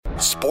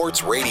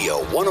Sports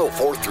Radio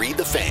 104.3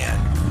 The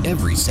Fan.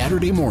 Every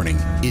Saturday morning,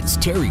 it's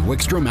Terry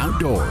Wickstrom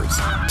Outdoors.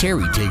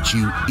 Terry takes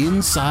you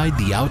inside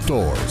the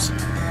outdoors.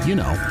 You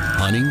know,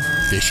 hunting,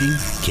 fishing,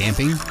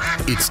 camping.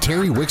 It's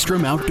Terry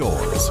Wickstrom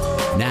Outdoors.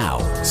 Now,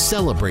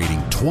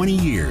 celebrating 20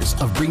 years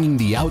of bringing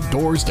the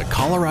outdoors to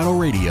Colorado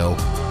radio,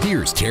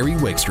 here's Terry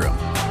Wickstrom.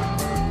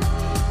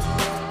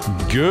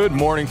 Good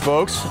morning,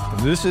 folks.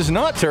 This is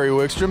not Terry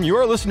Wickstrom. You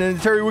are listening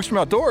to Terry Wickstrom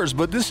Outdoors,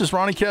 but this is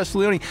Ronnie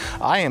Castiglione.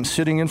 I am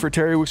sitting in for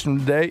Terry Wickstrom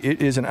today.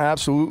 It is an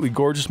absolutely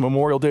gorgeous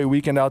Memorial Day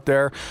weekend out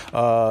there.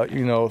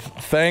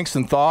 Thanks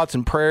and thoughts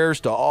and prayers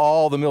to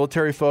all the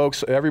military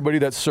folks, everybody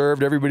that's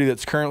served, everybody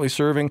that's currently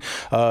serving.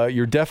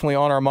 You're definitely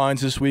on our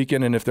minds this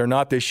weekend, and if they're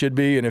not, they should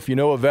be. And if you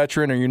know a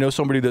veteran or you know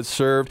somebody that's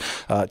served,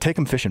 take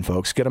them fishing,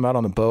 folks. Get them out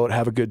on the boat.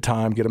 Have a good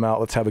time. Get them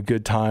out. Let's have a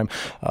good time.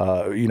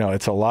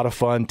 It's a lot of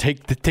fun.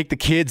 Take the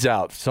kids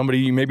out.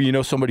 Maybe you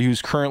know somebody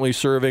who's currently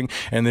serving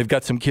and they've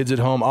got some kids at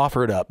home.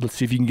 Offer it up. Let's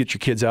see if you can get your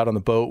kids out on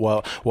the boat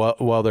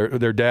while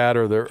their dad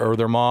or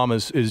their mom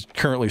is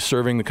currently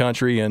serving the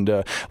country.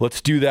 And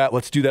let's do that.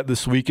 Let's do that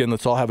this weekend.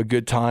 Let's all have a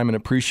good time and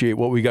appreciate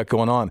what we got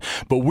going on.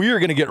 But we are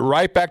going to get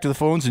right back to the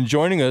phones, and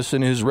joining us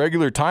in his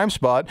regular time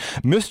spot,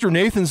 Mr.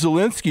 Nathan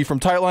Zielinski from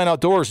Tightline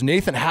Outdoors.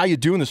 Nathan, how you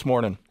doing this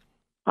morning?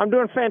 I'm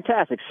doing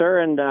fantastic, sir,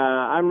 and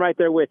I'm right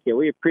there with you.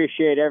 We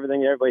appreciate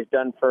everything that everybody's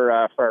done for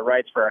our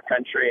rights, for our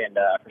country, and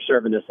for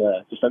serving this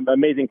just an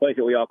amazing place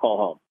that we all call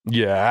home.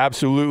 Yeah,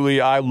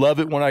 absolutely. I love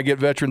it when I get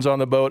veterans on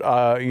the boat.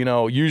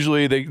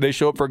 Usually they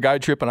show up for a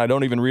guide trip and I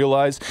don't even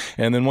realize.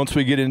 And then once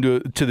we get into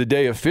the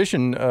day of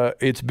fishing,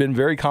 it's been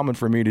very common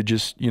for me to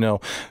just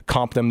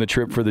comp them the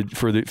trip for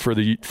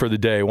the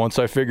day. Once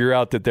I figure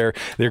out that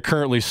they're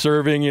currently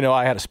serving,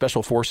 I had a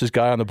special forces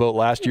guy on the boat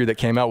last year that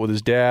came out with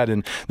his dad,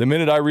 and the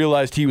minute I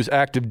realized he was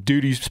active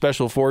duty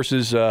special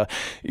forces,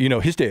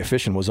 his day of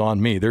fishing was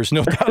on me. There's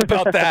no doubt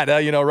about that.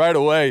 Right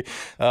away,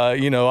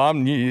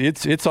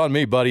 it's on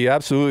me, buddy.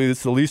 Absolutely.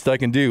 It's the least I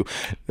can do.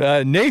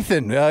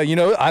 Nathan,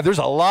 there's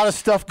a lot of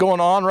stuff going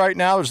on right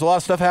now. There's a lot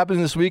of stuff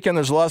happening this weekend.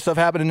 There's a lot of stuff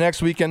happening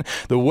next weekend.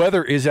 The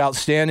weather is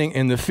outstanding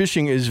and the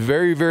fishing is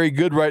very, very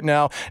good right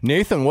now.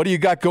 Nathan, what do you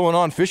got going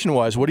on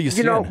fishing-wise? What are you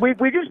seeing?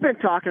 We've just been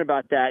talking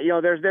about that.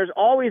 There's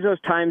always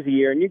those times a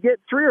year, and you get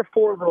 3 or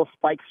 4 little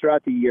spikes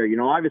throughout the year.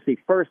 Obviously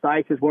first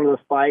ice is one of those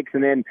spikes,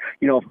 and then,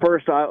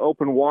 first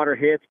open water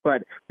hits.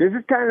 But this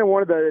is kind of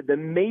one of the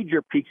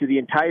major peaks of the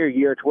entire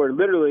year, to where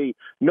literally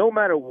no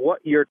matter what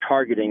you're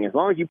targeting, as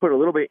long as you put a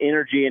little bit of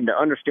energy into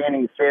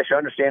understanding the fish,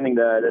 understanding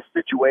the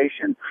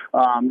situation,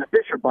 the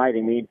fish are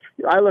biting. I mean,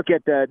 I look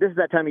at this is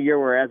that time of year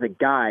where, as a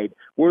guide,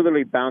 we're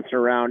literally bouncing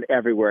around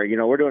everywhere.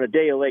 We're doing a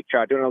day of lake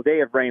trout, doing a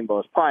day of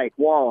rainbows, pike,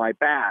 walleye,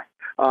 bass.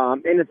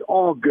 And it's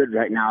all good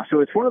right now. So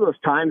it's one of those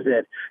times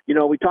that,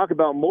 we talk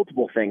about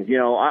multiple things.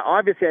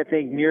 Obviously, I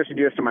think nearest and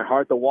dearest to my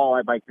heart, the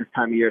walleye bite this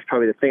time of year is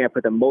probably the thing I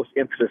put the most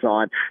emphasis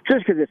on,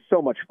 just because it's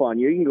so much fun.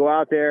 You can go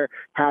out there,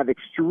 have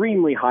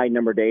extremely high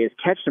number days,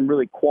 catch some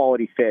really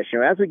quality fish.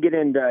 As we get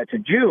into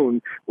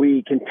June,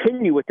 we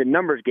continue with the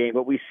numbers game,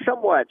 but we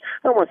somewhat,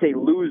 I don't want to say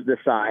lose the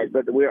size,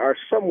 but we are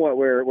somewhat,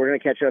 we're going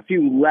to catch a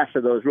few less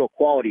of those real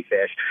quality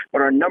fish,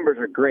 but our numbers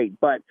are great.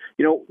 But,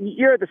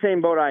 you're at the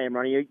same boat I am,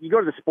 Ronnie. You go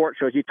to the sports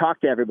shows, you talk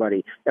to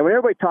everybody, and when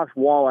everybody talks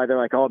walleye, they're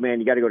like, oh man,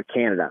 you got to go to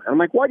Canada. And I'm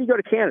like, why do you go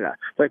to Canada?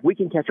 It's like, we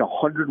can catch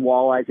 100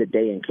 walleyes a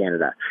day in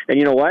Canada. And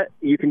you know what?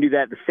 You can do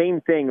that, the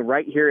same thing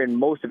right here in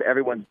most of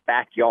everyone's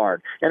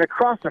backyard and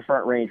across the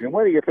Front Range. And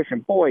whether you're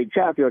fishing Boyd,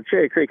 Chatfield,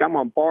 Cherry Creek, I'm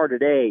on Bar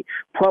today,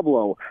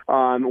 Pueblo,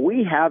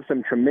 we have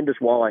some tremendous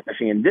walleye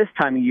fishing. And this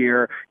time of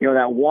year,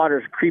 that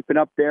water's creeping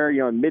up there,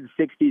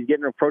 mid-60s,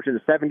 getting approaching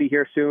the 70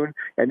 here soon.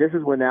 And this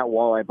is when that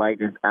walleye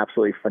bite is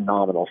absolutely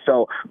phenomenal.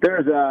 So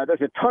there's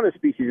a ton of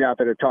species out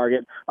there to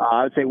target.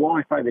 I would say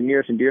walleye probably the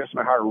nearest and dearest to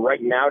my heart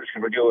right now, just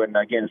because we're doing,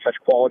 again, such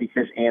quality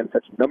fish and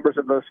such numbers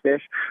of those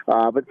fish.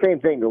 But same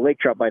thing, the lake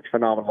trout bite's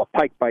phenomenal, the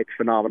pike bite's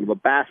phenomenal, the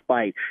bass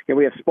bite.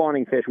 We have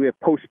spawning fish, we have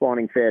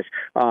post-spawning fish.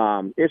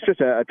 It's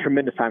just a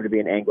tremendous time to be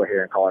an angler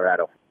here in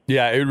Colorado.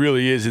 Yeah, it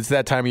really is. It's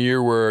that time of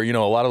year where,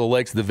 a lot of the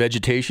lakes, the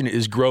vegetation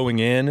is growing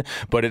in,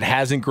 but it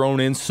hasn't grown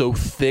in so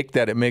thick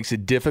that it makes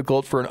it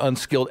difficult for an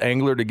unskilled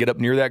angler to get up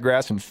near that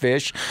grass and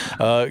fish.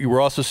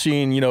 We're also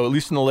seeing, at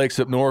least in the lakes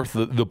up north,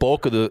 the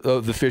bulk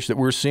of the fish that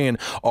we're seeing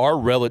are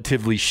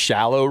relatively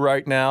shallow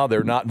right now.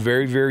 They're not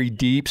very, very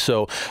deep.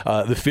 So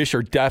the fish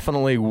are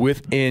definitely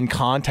within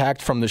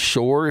contact from the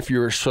shore if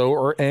you're a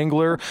shore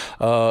angler.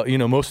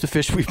 Most of the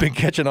fish we've been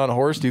catching on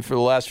Horseshoe for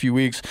the last few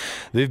weeks,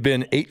 they've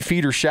been 8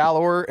 feet or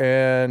shallower,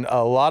 and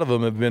a lot of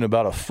them have been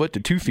about 1 foot to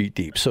 2 feet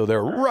deep. So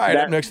they're right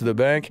up next to the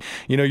bank.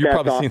 You're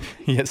probably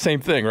seeing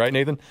same thing, right,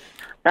 Nathan?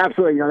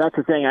 Absolutely. That's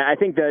the thing. I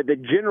think the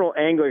general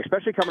angler,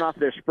 especially coming off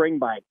of their spring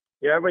bite,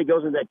 everybody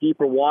goes into that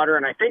deeper water,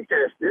 and I think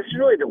this is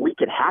really the week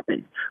it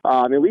happened,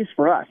 at least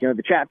for us. The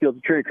Chatfields,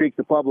 the Cherry Creeks,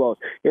 the Pueblos.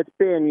 It's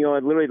been,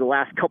 literally the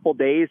last couple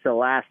days, the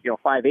last,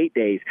 5-8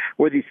 days,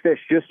 where these fish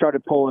just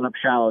started pulling up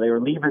shallow. They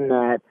were leaving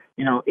that,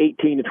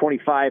 18 to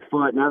 25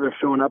 foot. Now they're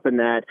showing up in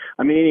that.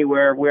 I mean,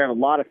 anywhere. We have a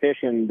lot of fish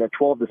in the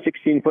 12 to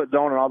 16 foot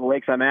zone in all the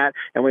lakes I'm at,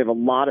 and we have a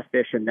lot of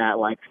fish in that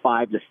like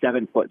 5 to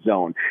 7 foot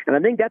zone. And I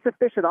think that's a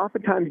fish that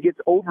oftentimes gets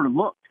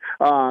overlooked.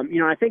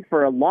 I think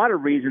for a lot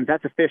of reasons,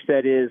 that's a fish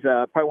that is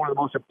probably one of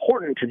the most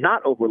important to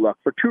not overlook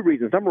for two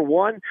reasons. Number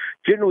one,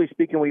 generally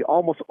speaking, we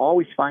almost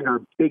always find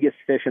our biggest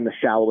fish in the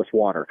shallowest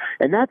water.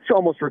 And that's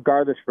almost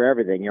regardless for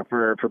everything.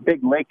 For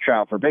big lake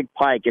trout, for big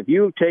pike, if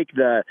you take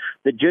the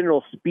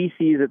general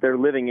species that they're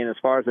living in as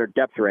far as their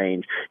depth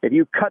range, if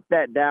you cut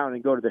that down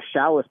and go to the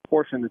shallowest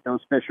portion that those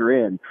fish are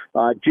in,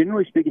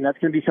 generally speaking, that's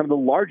going to be some of the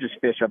largest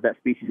fish of that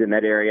species in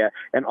that area.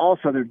 And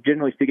also, they're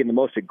generally speaking the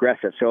most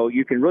aggressive. So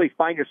you can really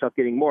find yourself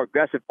getting more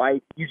aggressive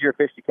bites, easier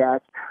fish to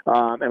catch,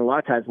 and a lot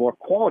of times more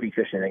quality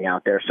fishing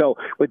out there. So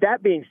with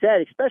that being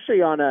said,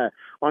 especially on a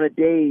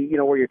day,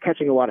 where you're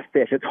catching a lot of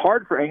fish, it's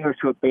hard for anglers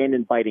to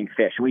abandon biting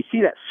fish. And we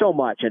see that so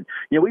much. And,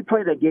 we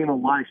play that game a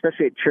lot,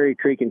 especially at Cherry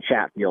Creek and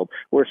Chatfield.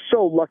 We're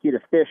so lucky to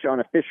fish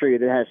on a fishery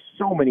that has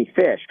so many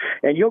fish.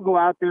 And you'll go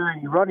out there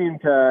and you run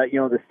into,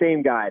 the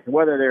same guys,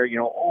 whether they're,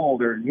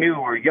 old or new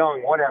or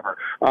young, whatever.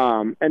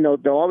 And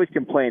they'll always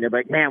complain. They're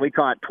like, man, we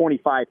caught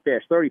 25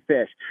 fish, 30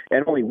 fish,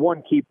 and only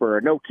one keeper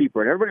or no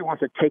keeper. And everybody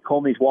wants to take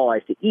home these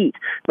walleyes to eat.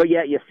 But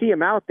yet you see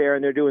them out there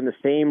and they're doing the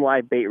same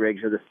live bait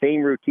rigs or the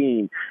same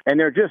routine. And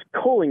they're just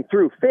culling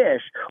through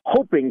fish,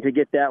 hoping to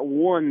get that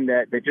one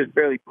that just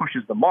barely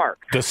pushes the mark.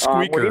 The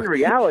squeaker. When in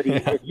reality,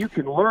 if you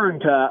can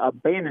learn to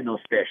abandon those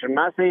fish, I'm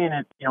not saying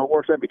it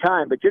works every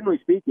time, but generally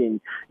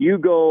speaking, you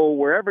go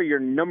wherever your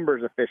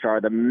numbers of fish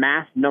are, the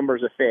mass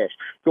numbers of fish,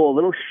 go a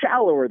little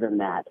shallower than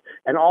that,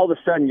 and all of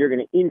a sudden you're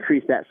going to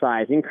increase that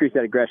size, increase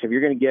that aggression.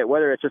 You're going to get,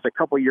 whether it's just a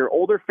couple year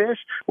older fish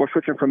or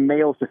switching from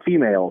males to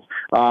females,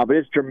 but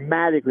it's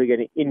dramatically going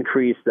to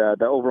increase the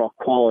overall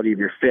quality of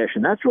your fish.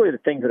 And that's really the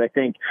thing that I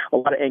think a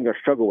lot of anglers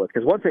struggle with,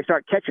 because once they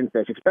start catching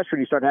fish, especially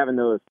when you start having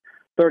those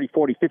 30,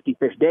 40, 50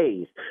 fish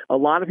days, a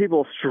lot of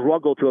people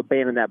struggle to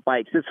abandon that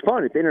bite. It's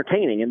fun, it's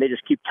entertaining, and they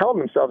just keep telling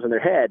themselves in their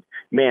head,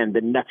 man,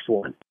 the next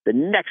one's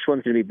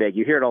going to be big.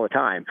 You hear it all the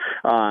time.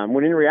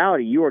 When in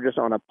reality, you are just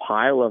on a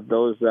pile of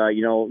those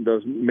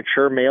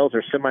mature males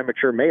or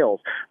semi-mature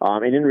males.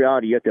 And in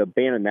reality, you have to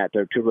abandon that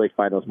to really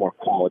find those more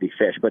quality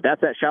fish. But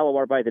that's that shallow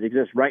water bite that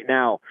exists right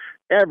now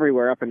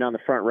everywhere up and down the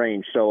Front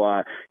Range.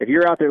 So if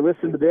you're out there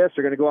listening to this,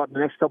 or going to go out in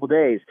the next couple of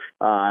days,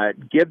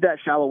 give that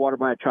shallow water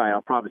bite a try.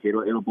 I'll promise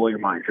you, it'll blow your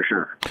mind for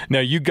sure. Now,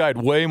 you guide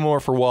way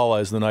more for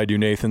walleyes than I do,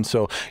 Nathan.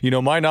 So,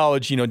 my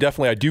knowledge,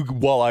 definitely I do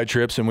walleye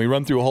trips, and we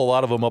run through a whole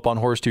lot of them up on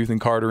Horsetooth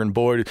and Carter and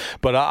Boyd.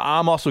 But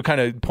I'm also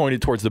kind of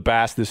pointed towards the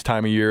bass this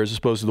time of year as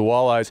opposed to the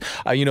walleyes.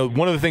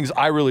 One of the things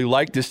I really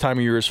like this time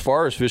of year as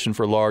far as fishing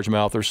for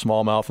largemouth or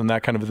smallmouth and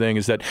that kind of a thing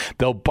is that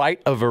they'll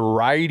bite a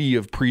variety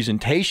of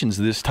presentations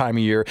this time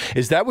of year.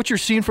 Is that what you're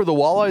seeing for the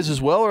walleyes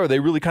as well, or are they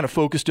really kind of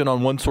focused in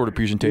on one sort of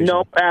presentation?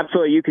 Nope,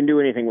 absolutely. You can do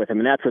anything with them,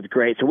 and that's what's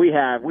great. So we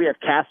have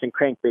cast and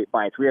crankbait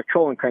bites. We have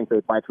troll and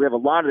crankbait bites. We have a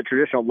lot of the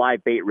traditional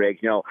live bait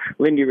rigs,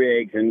 Lindy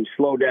rigs and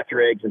slow death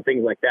rigs and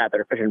things like that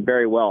are fishing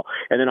very well.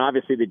 And then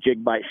obviously the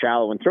jig bite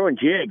shallow. And throwing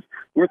jigs,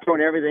 we're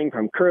throwing everything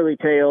from curly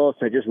tails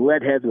to just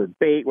lead heads with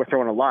bait. We're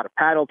throwing a lot of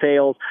paddle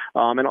tails,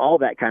 and all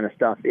that kind of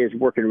stuff is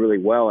working really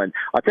well. And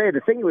I'll tell you,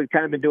 the thing that we've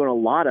kind of been doing a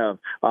lot of,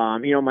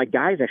 my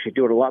guys actually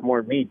do it a lot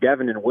more than me,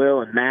 Devin and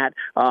Will and Matt.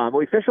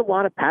 We fish a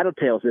lot of paddle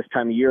tails this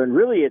time of year, and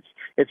really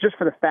it's just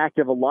for the fact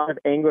of a lot of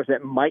anglers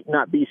that might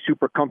not be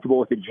super comfortable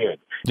with the jig.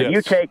 Yes. If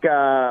you take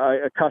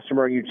a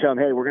customer and you tell them,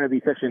 hey, we're going to be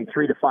fishing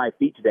 3 to 5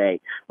 feet today,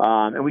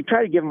 and we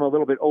try to give them a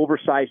little bit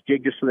oversized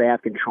jig just so they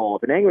have control.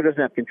 If an angler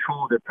doesn't have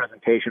control of their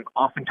presentation,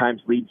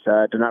 oftentimes leads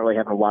to not really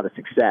having a lot of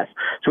success.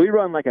 So we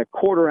run like a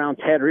 1/4 ounce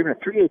head or even a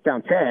 3/8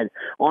 ounce head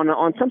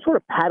on some sort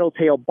of paddle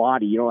tail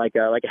body, like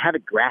a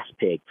Havoc grass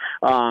pig.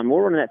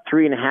 We're running that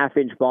 3.5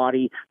 inch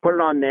body, put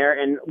it on there,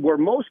 and where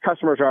most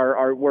customers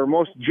where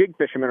most jig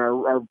fishermen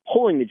are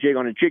pulling the jig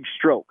on a jig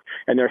stroke,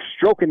 and they're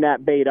stroking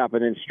that bait up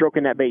and then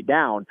stroking that bait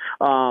down.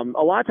 A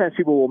lot of times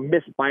people will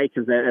miss bites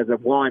as a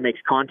walleye makes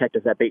contact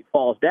as that bait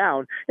falls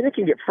down, and it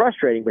can get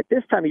frustrating. But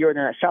this time of year in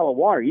that shallow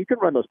water, you can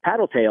run those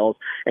paddle tails,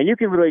 and you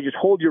can really just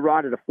hold your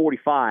rod at a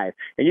 45,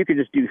 and you can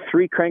just do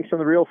 3 cranks on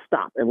the reel,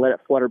 stop, and let it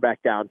flutter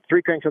back down.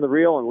 3 cranks on the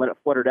reel and let it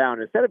flutter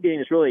down. Instead of getting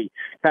this really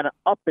kind of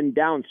up and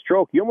down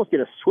stroke, you almost get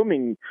a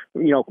swimming,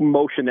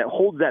 motion that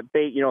holds that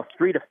bait,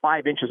 3 to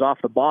 5 inches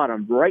off the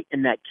bottom, right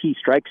in that key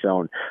strike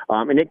zone,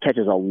 and it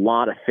catches a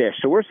lot of fish.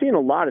 So we're seeing a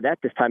lot of that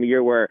this time of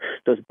year, where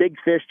those big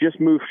fish just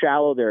move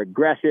shallow, they're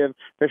aggressive,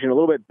 fishing a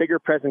little bit bigger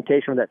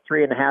presentation with that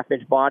 3.5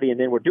 inch body, and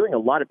then we're doing a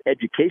lot of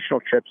educational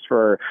trips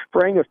for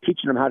anglers,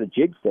 teaching them how to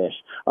jig fish,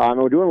 and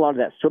we're doing a lot of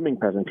that swimming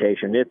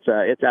presentation. It's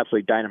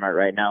absolutely dynamite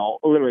right now,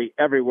 literally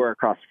everywhere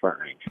across the Front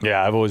Range.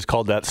 Yeah, I've always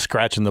called that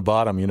scratching the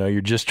bottom.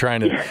 You're just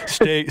trying to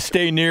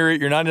stay near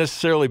it. You're not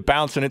necessarily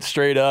bouncing it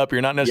straight up.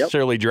 You're not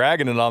necessarily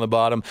dragging it on the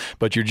bottom,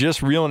 but you're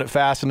just reeling it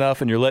fast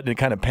enough, and you're letting it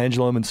kind of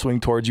pendulum and swing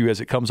towards you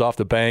as it comes off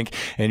the bank,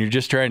 and you're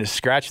just trying to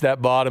scratch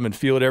that bottom and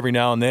feel it every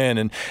now and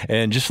then.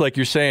 And just like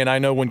you're saying, I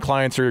know when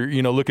clients are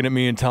looking at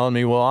me and telling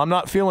me, well, I'm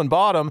not feeling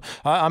bottom.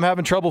 I'm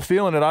having trouble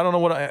feeling it. I don't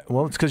know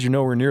well, it's because you're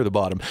nowhere near the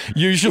bottom.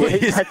 Usually.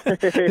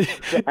 That's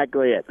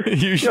exactly it.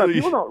 Usually.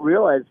 People don't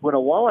realize when a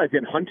walleye's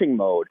in hunting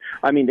mode,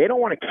 I mean, they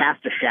don't want to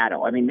cast a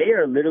shadow. I mean, they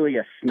are literally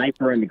a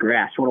sniper in the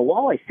grass. When a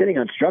walleye's sitting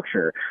on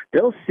structure,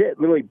 they'll sit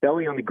literally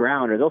belly on the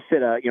ground, or they'll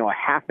sit a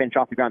half inch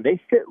off the ground. They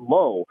sit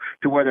low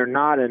to where they're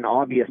not an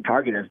obvious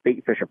target as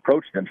bait fish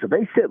approach them. So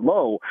they sit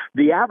low.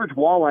 The average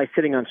walleye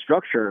sitting on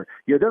structure,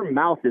 their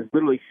mouth is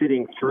literally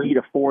sitting 3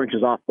 to 4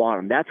 inches off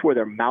bottom. That's where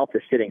their mouth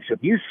is sitting. So if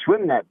you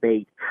swim that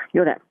bait,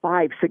 that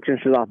 5-6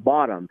 inches off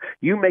bottom,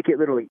 you make it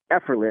literally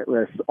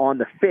effortless on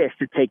the fish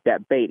to take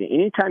that bait. And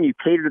anytime you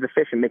cater to the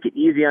fish and make it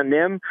easy on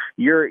them,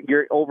 your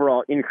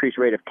overall increased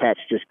rate of catch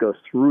just goes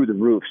through the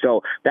roof.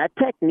 So that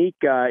technique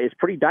is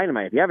pretty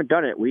dynamite. If you haven't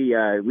done it,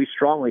 we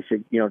strongly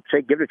should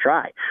say give it a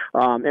try.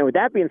 And with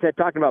that being said,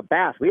 talking about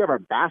bass, we have our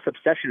Bass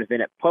Obsession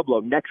event at Pueblo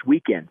next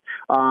weekend.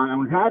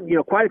 And we've had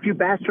quite a few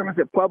bass tournaments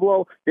at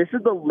Pueblo. This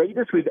is the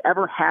latest we've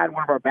ever had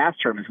one of our bass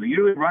tournaments. We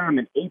usually run them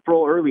in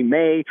April, early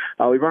May.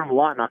 We run them a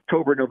lot in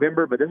October,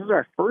 November, but this is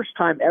our first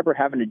time ever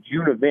having a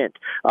June event.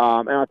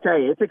 And I'll tell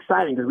you, it's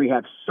exciting because we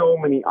have so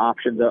many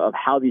options of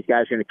how these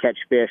guys are going to catch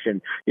fish,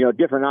 and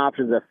different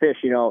options of fish,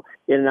 in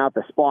and out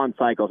the spawn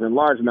cycles, and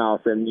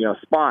largemouth, and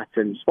spots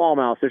and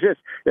smallmouth.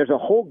 There's a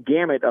whole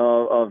gamut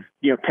of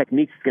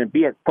techniques that's going to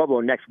be at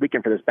Pueblo next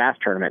weekend for this bass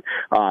tournament.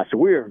 So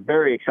we are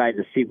very excited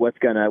to see what's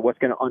going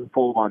to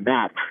unfold on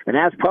that. And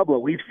as Pueblo,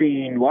 we've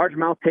seen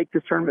largemouth take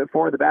this tournament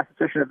for the Bass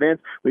Obsession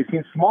events. We've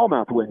seen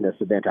smallmouth win this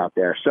event out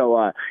there.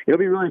 So it'll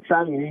be really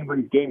exciting in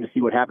anybody's game to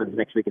see what happens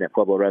next weekend at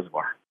Pueblo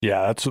Reservoir.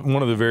 Yeah, that's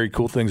one of the very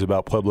cool things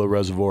about Pueblo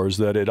Reservoir is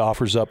that it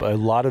offers up a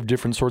lot of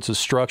different sorts of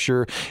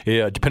structure.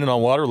 Depending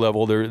on water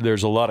level,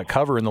 there's a lot of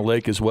cover in the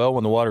lake as well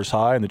when the water's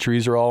high and the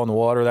trees are all in the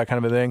water, that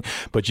kind of a thing.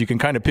 But you can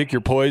kind of pick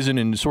your poison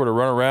and sort of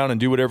run around and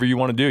do whatever you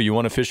want to do. You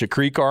want to fish a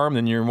creek arm,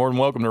 then you're more than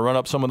welcome to run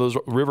up some of those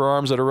river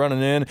arms that are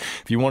running in.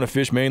 If you want to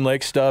fish main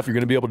lake stuff, you're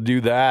going to be able to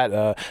do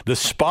that. The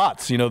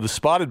spots, the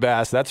spotted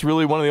bass, that's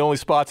really one of the only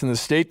spots in the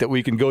state that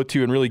we can go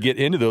to and really get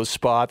into those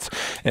spots.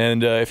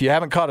 And if you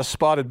haven't caught a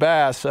spotted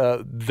bass,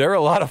 they're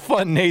a lot of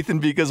fun, Nathan,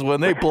 because when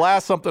they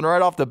blast something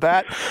right off the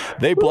bat,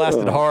 they blast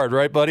it hard,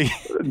 right, buddy?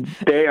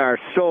 They are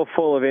so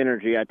full of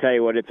energy. I tell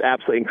you what, it's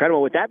absolutely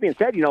incredible. With that being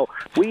said,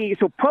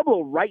 so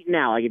Pueblo right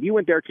now, like if you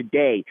went there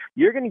today,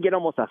 you're going to get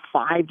almost a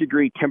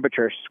 5-degree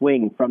temperature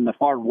swing from the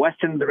far west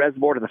end of the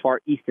reservoir to the far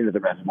east end of the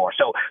reservoir.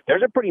 So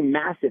there's a pretty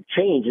massive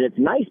change, and it's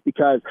nice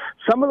because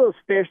some of those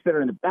fish that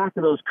are in the back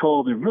of those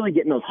coves are really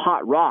getting those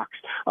hot rocks.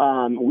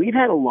 We've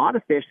had a lot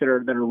of fish that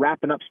are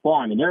wrapping up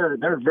spawn, and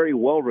they're very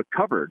well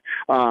recovered.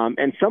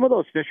 And some of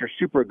those fish are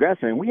super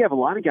aggressive, and we have a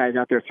lot of guys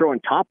out there throwing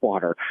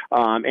topwater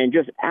and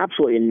just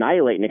absolutely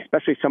annihilating,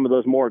 especially some of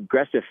those more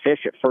aggressive fish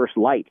at first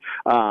light.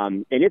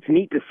 And it's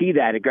neat to see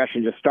that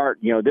aggression just start,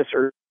 this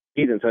early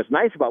season. So it's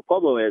nice about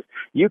Pueblo is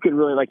you can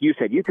really, like you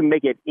said, you can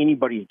make it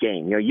anybody's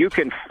game. You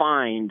can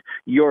find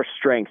your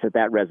strengths at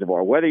that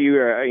reservoir, whether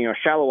you're a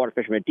shallow water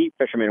fisherman, deep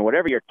fisherman,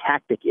 whatever your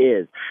tactic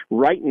is.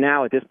 Right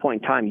now at this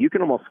point in time, you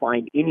can almost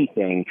find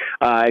anything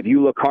if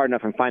you look hard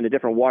enough and find the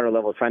different water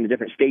levels, find the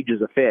different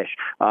stages of fish.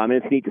 And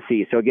it's neat to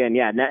see. So again,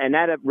 and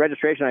that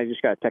registration, I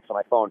just got a text on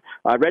my phone.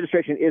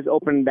 Registration is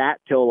open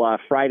till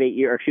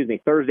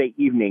Thursday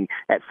evening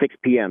at 6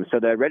 p.m. So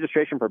the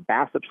registration for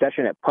Bass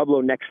Obsession at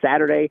Pueblo next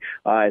Saturday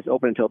is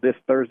open until this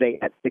Thursday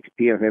at 6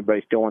 p.m. if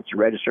everybody still wants to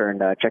register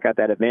and check out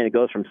that event. It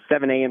goes from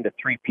 7 a.m. to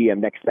 3 p.m.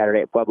 next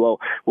Saturday at Pueblo.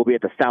 We'll be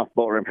at the South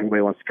Boat Ramp if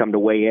anybody wants to come to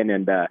weigh in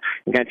and kind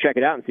of check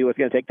it out and see what's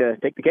going to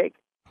take the cake.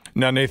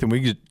 Now, Nathan,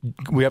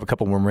 we have a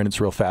couple more minutes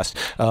real fast.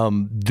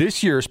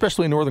 This year,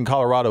 especially in northern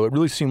Colorado, it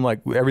really seemed like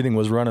everything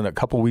was running a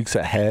couple weeks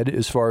ahead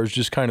as far as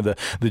just kind of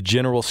the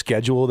general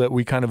schedule that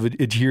we kind of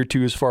adhere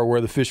to as far as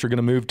where the fish are going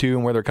to move to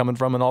and where they're coming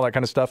from and all that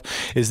kind of stuff.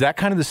 Is that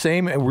kind of the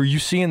same? Were you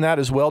seeing that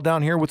as well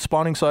down here with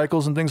spawning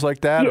cycles and things like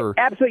that? Yeah,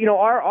 absolutely.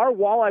 Our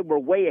walleye were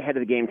way ahead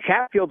of the game.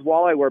 Chatfield's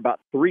walleye were about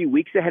 3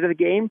 weeks ahead of the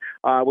game,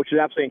 which is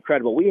absolutely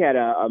incredible. We had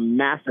a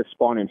massive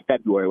spawn in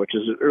February, which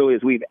is as early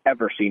as we've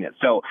ever seen it.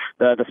 So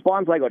the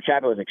spawn cycle at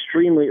Chatfield was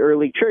extremely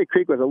early. Cherry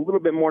Creek was a little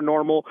bit more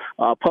normal.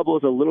 Pueblo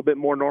was a little bit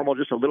more normal,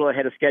 just a little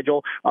ahead of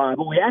schedule.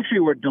 But we actually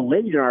were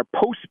delayed in our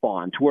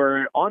post-spawn to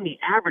where on the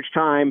average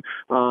time,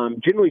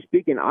 generally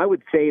speaking, I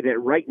would say that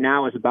right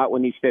now is about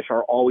when these fish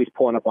are always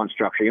pulling up on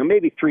structure,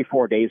 maybe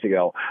 3-4 days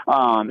ago.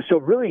 So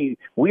really,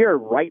 we are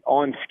right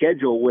on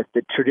schedule with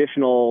the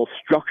traditional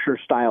structure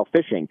style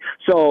fishing.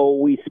 So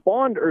we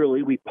spawned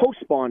early, we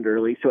post-spawned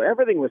early, so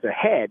everything was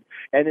ahead.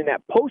 And then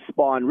that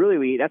post-spawn,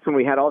 really, that's when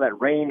we had all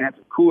that rain, had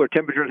some cooler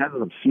temperatures temperatures, had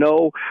some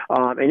snow,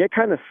 and it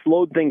kind of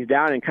slowed things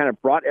down and kind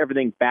of brought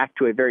everything back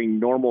to a very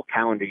normal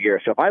calendar year.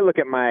 So if I look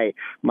at my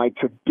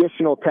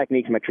traditional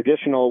techniques, my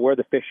traditional where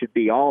the fish should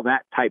be, all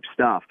that type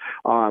stuff,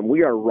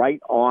 we are right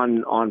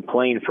on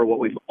plane for what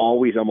we've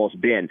always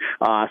almost been.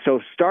 So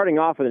starting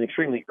off with an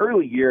extremely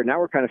early year, now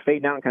we're kind of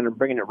fading out and kind of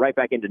bringing it right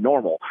back into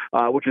normal,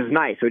 which is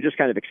nice. So it just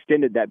kind of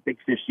extended that big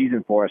fish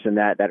season for us in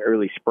that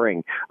early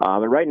spring.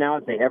 But right now,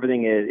 I'd say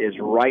everything is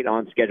right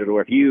on schedule to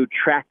where if you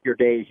track your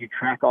days, you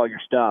track all your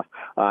stuff,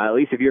 at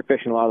least if you're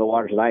fishing a lot of the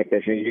waters that I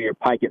fish, you do your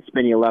pike at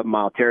Spinney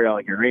 11-mile Terry,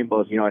 like your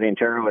rainbows, at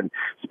Antero, and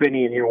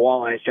Spinney and your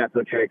walleyes,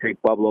 Chatfield, Cherry Creek,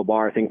 Pueblo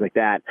Bar, things like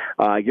that,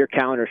 your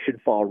calendar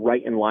should fall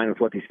right in line with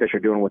what these fish are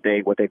doing, what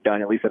they've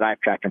done, at least that I've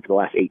tracked them for the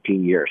last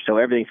 18 years. So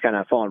everything's kind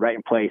of falling right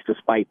in place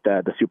despite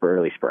the super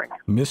early spring.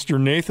 Mr.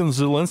 Nathan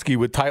Zielinski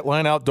with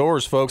Tightline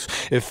Outdoors, folks.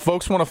 If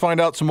folks want to find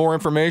out some more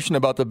information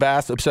about the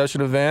Bass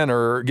Obsession event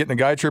or getting a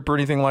guide trip or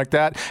anything like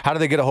that, how do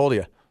they get a hold of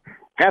you?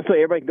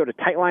 Absolutely. Everybody can go to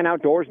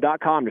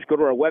TightlineOutdoors.com. Just go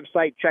to our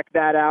website, check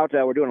that out.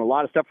 We're doing a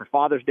lot of stuff for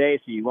Father's Day,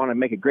 so you want to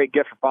make a great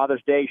gift for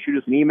Father's Day, shoot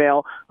us an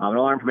email. And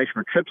all our information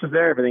for trips is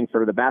there. Everything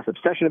for the Bass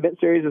Obsession event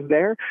series is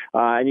there.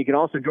 And you can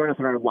also join us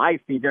on our live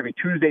feeds every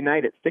Tuesday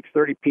night at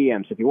 6:30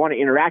 p.m. So if you want to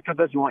interact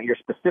with us, you want your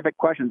specific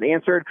questions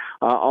answered,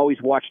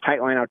 always watch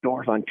Tightline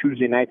Outdoors on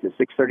Tuesday nights at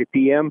 6:30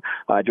 p.m.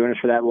 Join us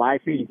for that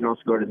live feed. You can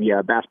also go to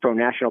the Bass Pro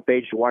National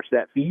page to watch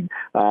that feed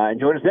and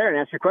join us there and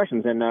ask your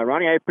questions. And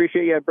Ronnie, I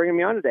appreciate you bringing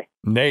me on today.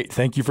 Nate,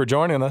 thank you for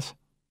joining us.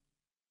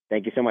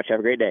 Thank you so much. Have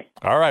a great day.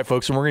 All right,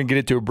 folks, and we're going to get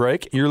into a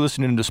break. You're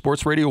listening to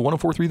Sports Radio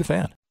 104.3 The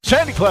Fan.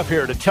 Sandy Clough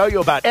here to tell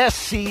you about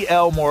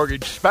SCL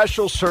Mortgage,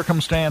 special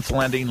circumstance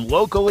lending,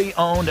 locally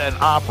owned and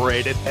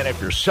operated. And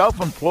if you're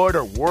self-employed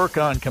or work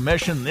on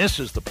commission, this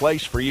is the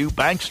place for you.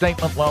 Bank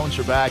statement loans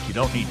are back. You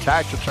don't need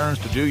tax returns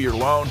to do your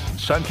loan. In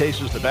some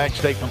cases, the bank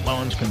statement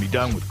loans can be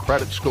done with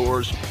credit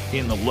scores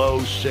in the low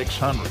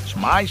 600s.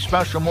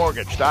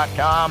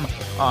 MySpecialMortgage.com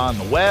on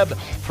the web,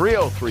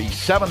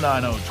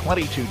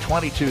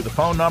 303-790-2222. The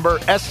phone number,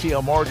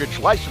 SCL Mortgage,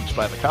 licensed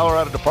by the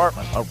Colorado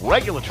Department of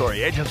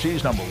Regulatory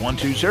Agencies, number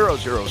 1200716.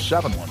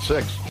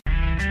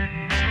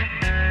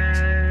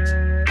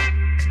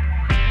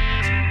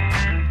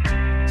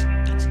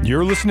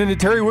 You're listening to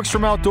Terry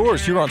Wickstrom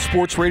Outdoors here on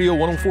Sports Radio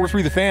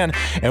 104.3 The Fan,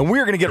 and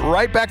we're going to get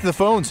right back to the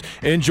phones.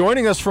 And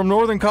joining us from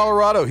Northern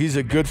Colorado, he's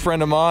a good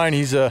friend of mine.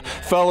 He's a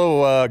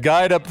fellow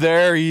guide up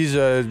there. He's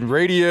a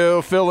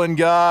radio fill-in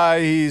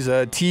guy. He's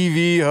a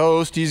TV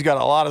host. He's got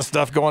a lot of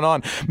stuff going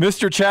on.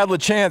 Mr. Chad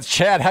LaChance.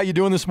 Chad, how you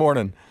doing this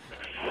morning?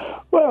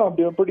 Well, I'm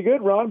doing pretty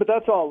good, Ron, but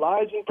that's all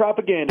lies and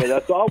propaganda.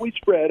 That's all we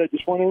spread. I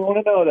just want everyone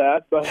to know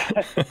that. But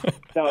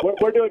no,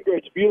 we're doing great.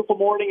 It's a beautiful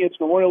morning. It's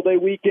Memorial Day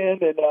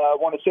weekend, and I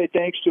want to say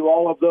thanks to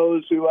all of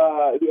those who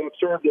have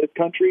served this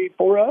country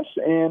for us,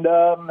 and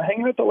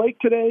hanging at the lake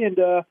today and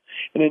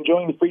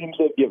enjoying the freedoms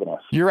they've given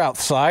us. You're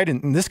outside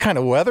in this kind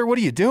of weather? What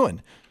are you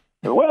doing?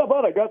 Well,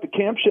 but I got the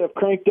Camp Chef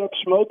cranked up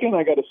smoking.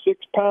 I got a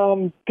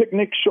 6-pound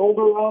picnic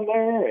shoulder on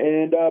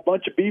there and a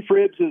bunch of beef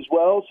ribs as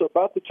well. So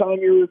about the time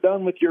you're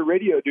done with your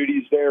radio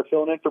duties there,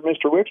 filling in for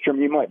Mr. Wickstrom,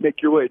 you might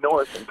make your way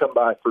north and come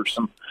by for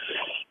some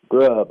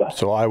grub.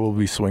 So I will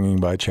be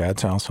swinging by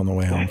Chad's house on the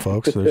way home,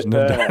 folks. There's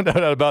no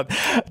doubt about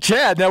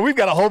Chad. Now, we've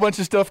got a whole bunch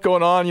of stuff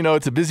going on.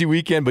 It's a busy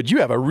weekend, but you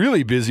have a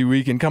really busy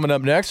weekend coming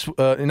up next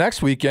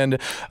weekend.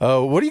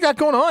 What do you got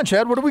going on,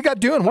 Chad? What do we got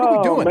doing? What are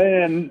we doing? Oh,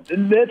 man,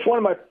 that's one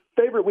of my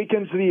favorite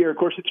weekends of the year. Of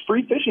course, it's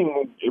free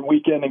fishing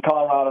weekend in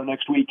Colorado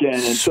next weekend,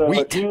 and so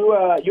you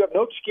have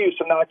no excuse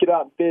to knock it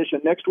out and fish.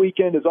 And next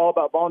weekend is all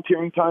about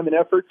volunteering time and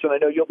efforts, and I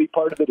know you'll be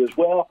part of it as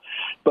well.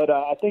 But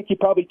I think you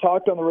probably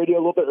talked on the radio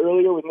a little bit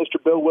earlier with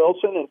Mr. Bill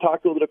Wilson and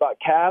talked a little bit about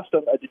cast.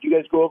 Did you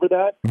guys go over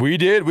that? We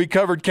did. We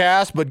covered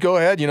cast, but go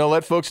ahead.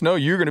 Let folks know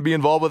you're going to be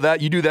involved with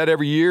that. You do that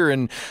every year,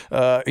 and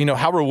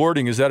how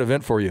rewarding is that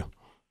event for you?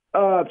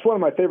 It's one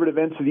of my favorite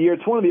events of the year.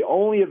 It's one of the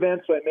only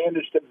events I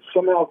managed to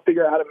somehow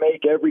figure out how to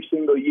make every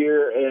single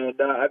year, and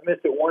I've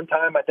missed it one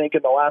time, I think,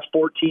 in the last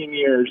 14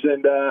 years.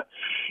 And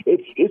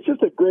it's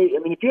just a great. I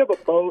mean, if you have a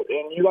boat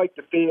and you like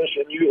to fish,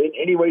 and you in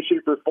any way,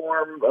 shape, or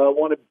form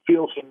want to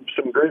feel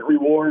some great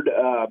reward,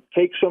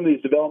 take some of these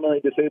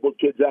developmentally disabled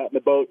kids out in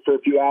the boat for a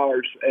few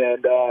hours,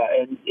 and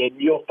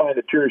you'll find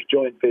the purest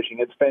joy in fishing.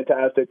 It's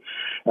fantastic,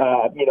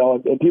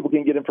 and people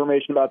can get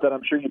information about that.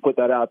 I'm sure you put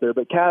that out there.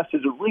 But cast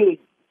is a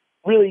really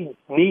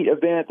neat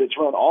event that's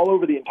run all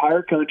over the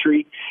entire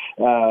country.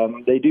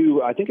 They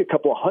do, I think, a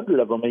couple of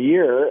hundred of them a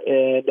year,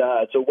 and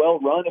it's a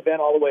well-run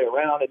event all the way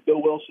around. And Bill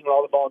Wilson and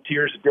all the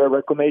volunteers at Bureau of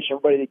Reclamation,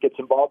 everybody that gets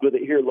involved with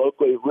it here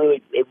locally,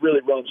 it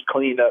really runs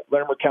clean.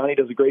 Larimer County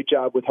does a great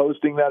job with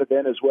hosting that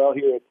event as well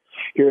here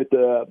at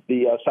the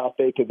South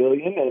Bay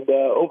Pavilion. And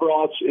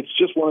overall, it's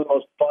just one of the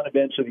most fun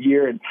events of the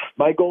year. And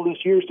my goal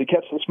this year is to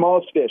catch the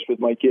smallest fish with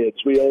my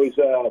kids. We always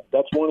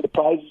that's one of the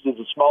prizes is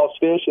the smallest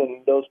fish,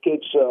 and those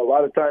kids a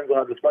lot of times we'll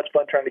have as much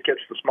fun trying to catch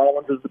the small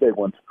ones as the big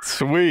ones.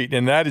 Sweet.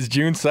 And that is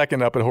June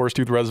 2nd up at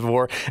Horsetooth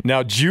Reservoir.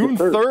 Now, June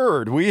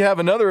 3rd, we have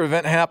another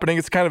event happening.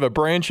 It's kind of a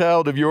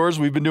brainchild of yours.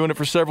 We've been doing it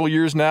for several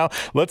years now.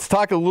 Let's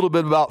talk a little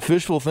bit about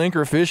Fishful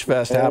Thinker Fish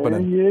Fest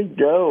happening. There you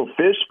go.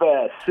 Fish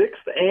Fest,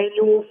 6th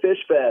annual Fish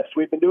Fest.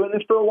 We've been doing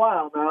this for a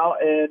while now.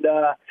 And,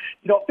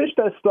 Fish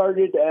Fest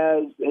started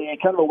as a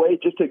kind of a way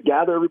just to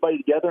gather everybody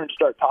together and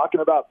start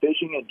talking about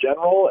fishing in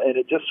general. And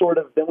it just sort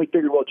of, then we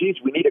figured, well, geez,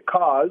 we need a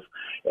cause.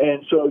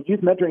 And so youth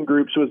mentoring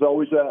groups was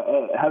always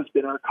has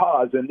been our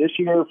cause. And this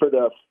year, for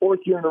the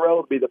 4th year in a row,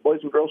 it'll be the Boys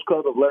and Girls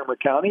Club of Larimer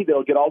County.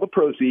 They'll get all the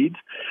proceeds.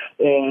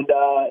 And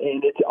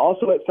it's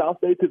also at South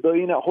Bay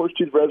Pavilion at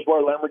Horsetooth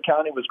Reservoir. Larimer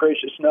County was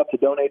gracious enough to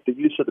donate the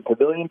use of the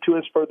pavilion to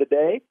us for the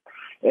day.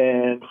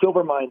 And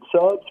Silver Mine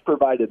Subs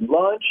provided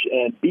lunch,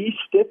 and B.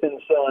 Stiff &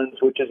 Sons,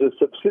 which is a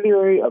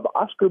subsidiary of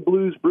Oscar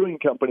Blues Brewing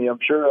Company. I'm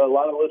sure a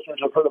lot of listeners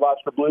have heard of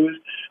Oscar Blues.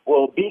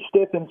 Well, B.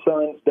 Stiff &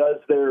 Sons does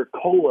their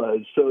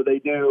colas, so they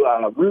do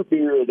root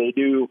beer, they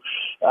do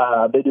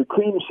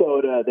cream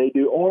soda, they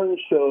do orange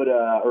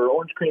soda or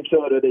orange cream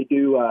soda, they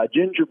do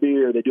ginger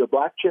beer, they do a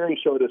black cherry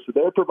soda. So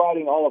they're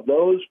providing all of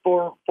those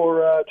for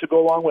to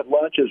go along with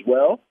lunch as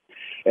well.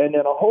 And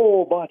then a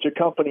whole bunch of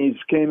companies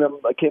came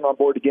on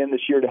board again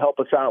this year to help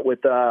us out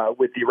with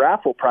the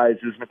raffle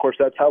prizes. And of course,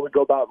 that's how we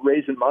go about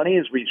raising money: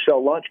 is we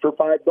sell lunch for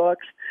 $5,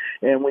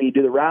 and we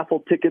do the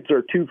raffle tickets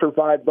are 2 for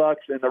 $5.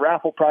 And the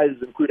raffle prizes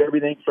include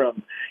everything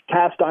from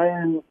cast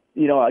iron,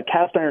 a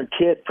cast iron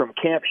kit from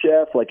Camp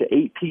Chef, like an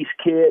 8-piece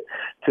kit,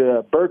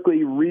 to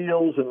Berkeley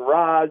reels and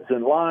rods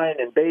and line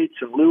and baits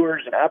and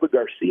lures and Abu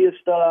Garcia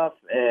stuff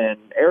and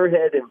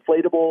Airhead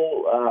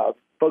inflatable.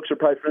 Folks are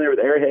probably familiar with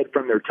Airhead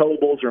from their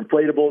towables or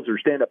inflatables or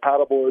stand-up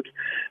paddleboards.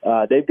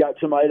 They've got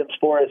some items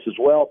for us as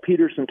well.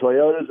 Peterson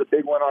Toyota is a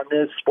big one on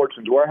this.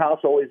 Sportsman's Warehouse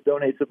always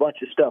donates a bunch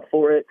of stuff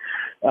for it.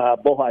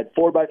 Bullhide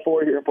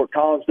 4x4 here in Fort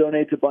Collins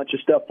donates a bunch of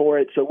stuff for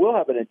it. So we'll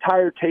have an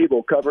entire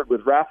table covered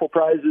with raffle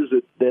prizes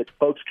that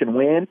folks can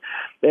win.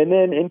 And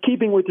then in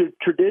keeping with the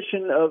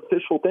tradition of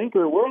Fishful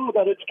Thinker, we're all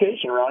about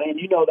education, Ronnie, and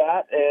you know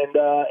that.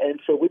 And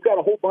so we've got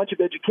a whole bunch of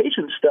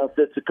education stuff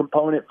that's a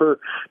component for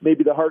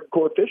maybe the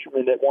hardcore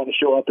fishermen that want to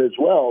show up as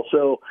well.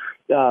 So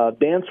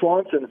Dan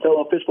Swanson,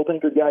 fellow Fishful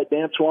Thinker guy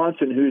Dan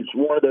Swanson, who's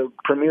one of the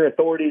premier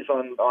authorities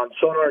on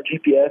sonar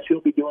GPS,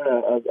 he'll be doing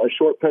a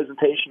short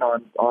presentation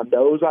on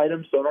those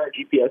items, sonar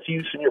GPS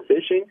use in your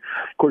fishing.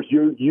 Of course,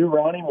 you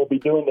Ronnie, will be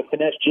doing the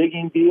finesse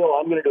jigging deal.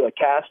 I'm going to do a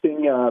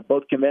casting,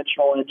 both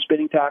conventional and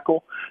spinning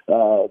tackle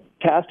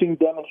casting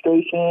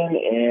demonstration.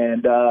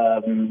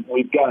 And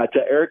we've got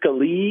Erica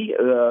Lee,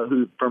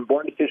 who from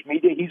Born to Fish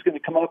Media. He's going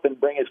to come up and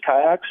bring his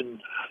kayaks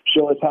and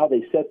show us how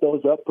they set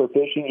those up for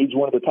fishing. He's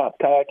one of the top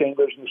kayak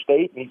anglers in the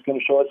state, and he's going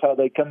to show us how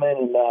they come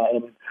in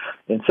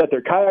and set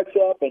their kayaks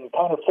up. And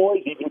Connor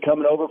Foy's even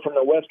coming over from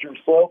the Western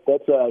Slope.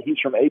 He's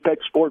from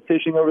Apex Sport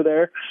Fishing over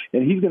there,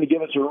 and he's going to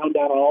give us a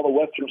rundown on all the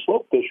Western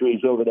Slope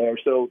fisheries over there.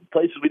 So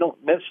places we don't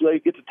necessarily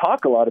get to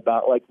talk a lot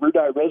about, like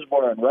Rudai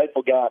Reservoir and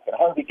Rifle Gap and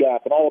Harvey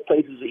Gap and all the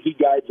places that he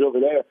guides over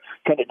there,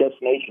 kind of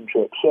destination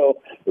trips. So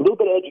a little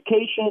bit of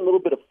education, a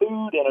little bit of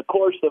food, and of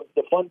course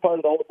the fun part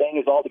of the whole thing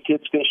is all the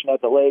kids fishing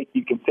at the lake.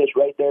 You can fish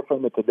right there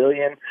from the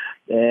pavilion.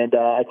 And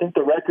I think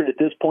the record at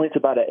this point is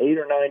about an 8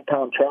 or 9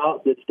 pound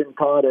trout that's been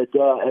caught at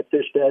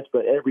Fish Fest.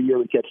 But every year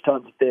we catch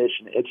tons of fish,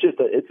 and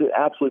it's an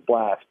absolute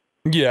blast.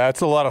 Yeah, it's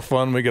a lot of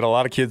fun. We get a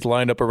lot of kids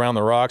lined up around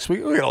the rocks. We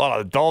get a lot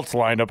of adults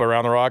lined up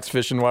around the rocks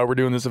fishing while we're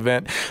doing this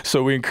event.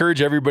 So we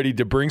encourage everybody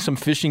to bring some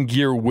fishing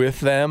gear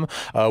with them.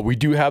 We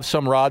do have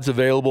some rods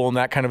available and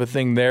that kind of a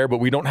thing there, but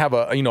we don't have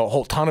a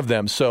whole ton of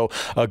them. So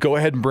go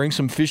ahead and bring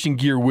some fishing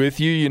gear with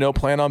you.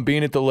 Plan on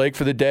being at the lake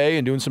for the day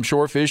and doing some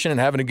shore fishing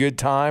and having a good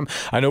time.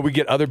 I know we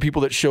get other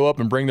people that show up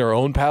and bring their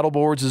own paddle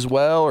boards as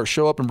well, or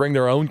show up and bring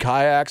their own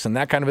kayaks and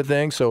that kind of a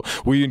thing. So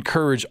we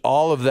encourage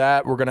all of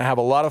that. We're going to have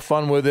a lot of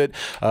fun with it.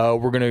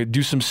 We're going to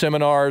do some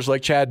seminars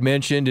like Chad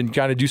mentioned and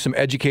kind of do some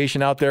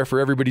education out there for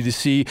everybody to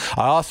see.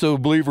 I also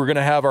believe we're going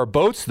to have our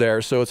boats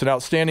there, so it's an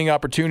outstanding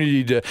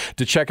opportunity to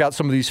check out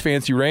some of these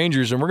fancy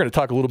Rangers, and we're going to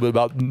talk a little bit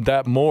about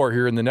that more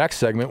here in the next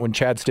segment when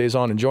Chad stays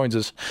on and joins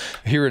us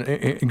here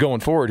going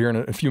forward here in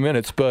a few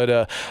minutes.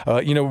 But,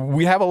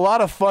 we have a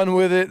lot of fun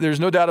with it. There's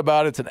no doubt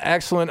about it. It's an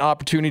excellent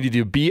opportunity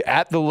to be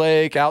at the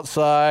lake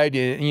outside,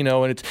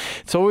 and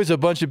it's always a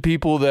bunch of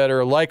people that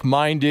are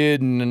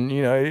like-minded, and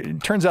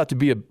it turns out to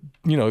be a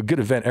good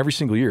event every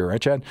single year,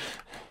 right, Chad?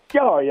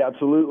 Yeah,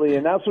 absolutely,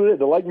 and that's what it is.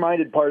 The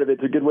like-minded part of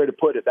it's a good way to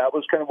put it. That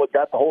was kind of what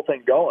got the whole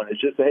thing going.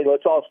 It's just, hey,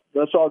 let's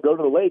all go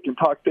to the lake and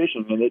talk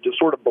fishing, and it just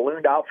sort of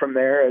ballooned out from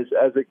there as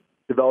it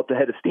developed a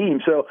head of steam.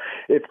 So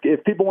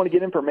if people want to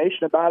get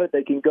information about it,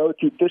 they can go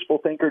to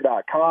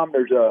fishfulthinker.com.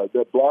 There's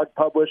the blog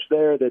published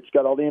there that's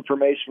got all the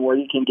information where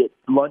you can get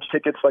lunch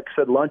tickets. Like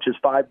I said, lunch is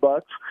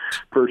 $5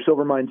 for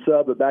Silver Mine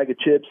Sub, a bag of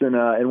chips, and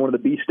one of the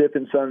B. Stiff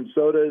 & Sons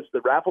sodas.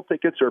 The raffle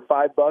tickets are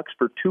 $5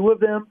 for 2 of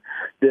them.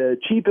 The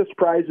cheapest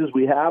prizes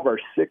we have are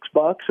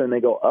 $6, and they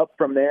go up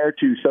from there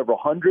to several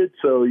hundred.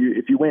 So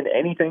if you win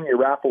anything, your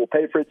raffle will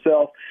pay for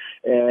itself.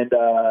 And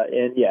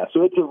yeah,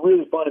 so it's a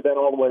really fun event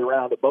all the way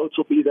around. The boats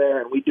will be there.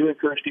 and we do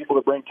encourage people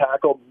to bring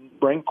tackle,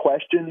 bring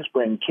questions,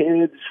 bring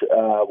kids,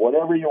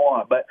 whatever you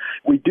want. But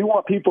we do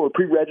want people to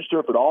pre-register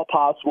if at all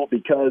possible,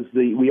 because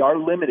we are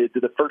limited to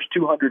the first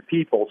 200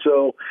 people.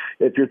 So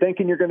if you're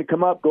thinking you're going to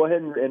come up, go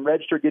ahead and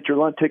register, get your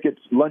lunch tickets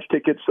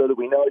so that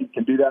we know. You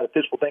can do that at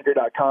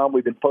fishfulthinker.com.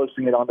 We've been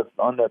posting it on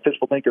the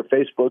Fishful Thinker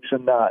Facebooks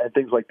and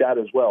things like that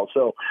as well.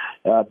 So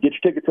get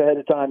your tickets ahead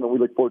of time, and we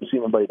look forward to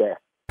seeing everybody there.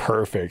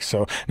 Perfect.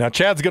 So now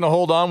Chad's going to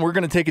hold on. We're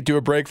going to take it to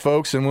a break,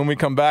 folks, and when we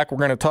come back, we're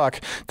going to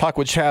talk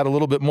with Chad a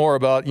little bit more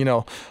about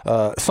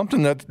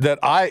something that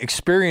I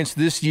experienced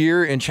this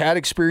year, and Chad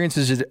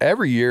experiences it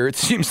every year. It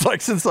seems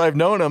like since I've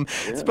known him,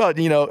 It's about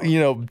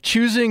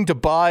choosing to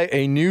buy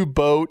a new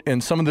boat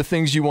and some of the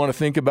things you want to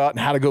think about and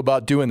how to go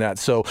about doing that.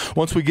 So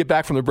once we get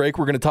back from the break,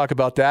 we're going to talk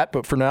about that.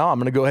 But for now, I'm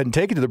going to go ahead and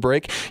take it to the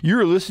break.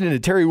 You're listening to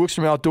Terry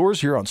Wickstrom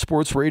Outdoors here on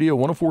Sports Radio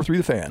 104.3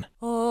 The Fan.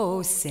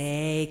 Oh,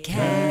 say,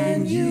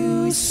 can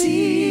you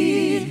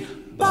see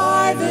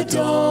by the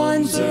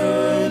dawn's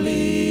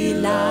early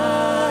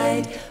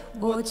light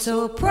what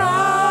so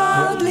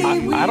proudly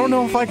I don't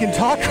know if I can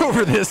talk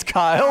over this,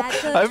 Kyle.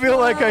 I feel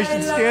like I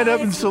should stand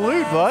up and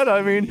salute, bud.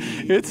 I mean,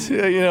 it's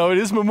it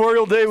is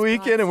Memorial Day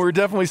weekend, and we're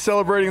definitely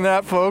celebrating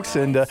that, folks.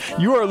 And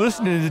you are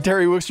listening to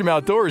Terry Wickstrom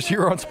Outdoors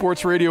here on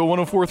Sports Radio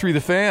 104.3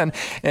 The Fan.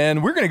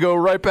 And we're going to go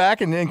right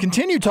back and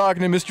continue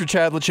talking to Mr.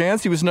 Chad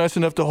LaChance. He was nice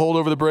enough to hold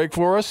over the break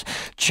for us.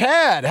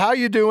 Chad, how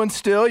you doing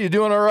still? You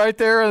doing all right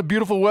there? The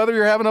beautiful weather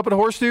you're having up at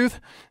Horsetooth?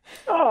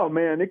 Oh,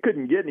 man, it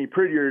couldn't get any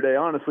prettier today,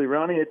 honestly,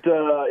 Ronnie.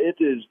 It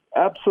is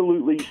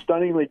absolutely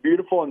stunningly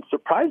beautiful, and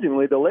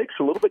surprisingly, the lake's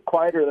a little bit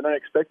quieter than I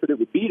expected it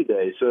would be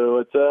today, so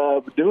it's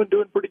doing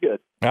pretty good.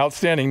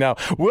 Outstanding. Now,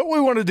 what we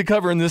wanted to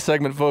cover in this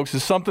segment, folks,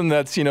 is something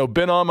that's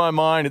been on my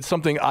mind. It's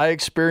something I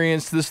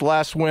experienced this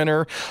last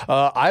winter.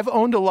 I've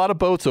owned a lot of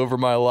boats over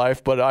my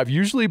life, but I've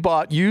usually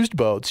bought used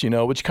boats,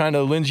 which kind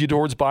of lends you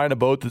towards buying a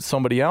boat that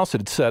somebody else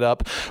had set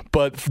up.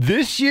 But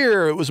this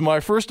year, it was my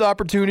first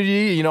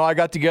opportunity. I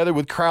got together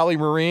with Crowley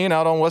Marine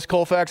out on West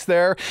Colfax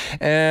there,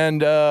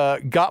 and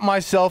got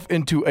myself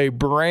into a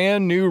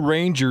brand new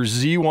Ranger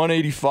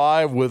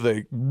Z185 with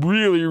a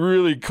really,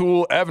 really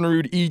cool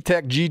Evinrude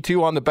E-Tech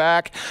G2 on the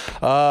back.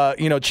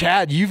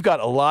 Chad, you've got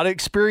a lot of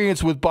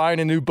experience with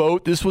buying a new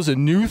boat. This was a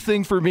new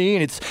thing for me,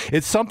 and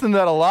it's something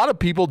that a lot of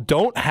people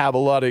don't have a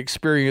lot of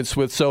experience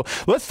with. So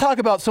let's talk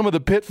about some of the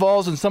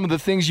pitfalls and some of the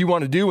things you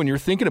want to do when you're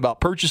thinking about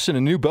purchasing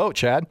a new boat,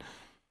 Chad.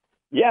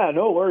 Yeah,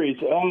 no worries.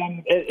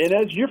 And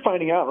as you're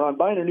finding out, Ron,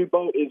 buying a new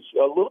boat is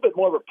a little bit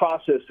more of a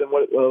process than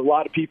what a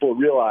lot of people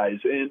realize.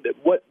 And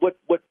what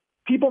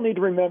people need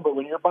to remember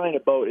when you're buying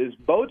a boat is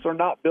boats are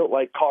not built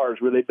like cars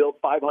where they build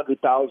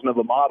 500,000 of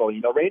a model.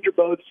 Ranger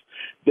boats,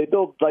 they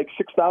build like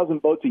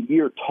 6,000 boats a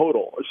year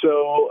total.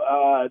 So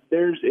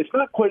it's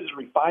not quite as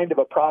refined of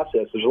a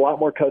process. There's a lot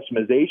more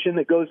customization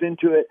that goes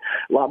into it,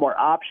 a lot more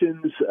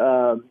options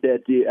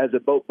that as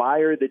a boat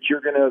buyer that you're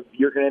gonna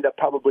end up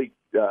probably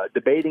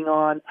debating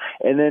on.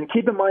 And then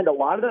keep in mind, a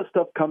lot of that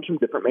stuff comes from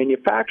different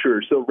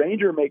manufacturers. So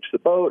Ranger makes the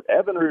boat,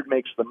 Evinrude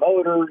makes the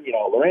motor,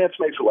 Lowrance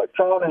makes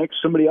electronics,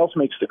 somebody else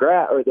makes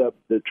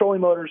the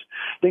trolling motors,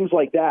 things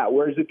like that.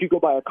 Whereas if you go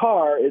buy a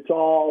car, it's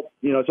all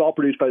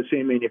produced by the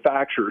same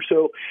manufacturer.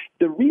 So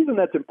the reason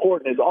that's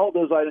important is all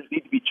those items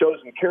need to be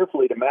chosen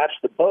carefully to match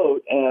the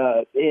boat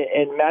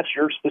and match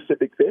your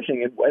specific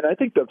fishing. And I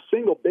think the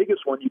single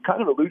biggest one you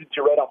kind of alluded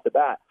to right off the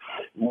bat,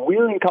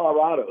 we're in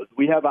Colorado.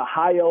 We have a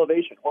high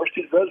elevation.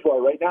 Horsetooth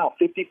Reservoir right now,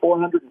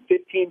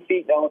 5,415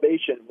 feet in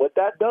elevation. What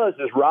that does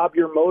is rob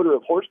your motor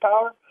of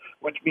horsepower,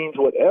 which means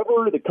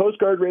whatever the Coast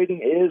Guard rating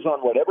is on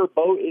whatever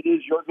boat it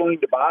is you're going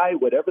to buy,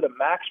 whatever the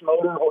max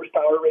motor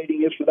horsepower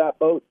rating is for that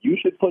boat, you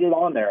should put it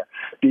on there,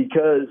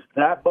 because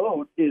that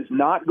boat is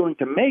not going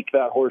to make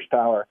that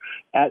horsepower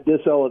at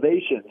this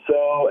elevation.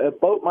 So a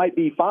boat might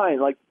be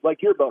fine, like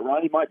your boat,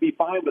 Ronnie, might be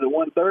fine with a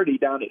 130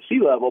 down at sea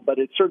level, but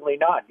it's certainly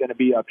not going to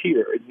be up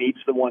here. It needs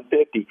the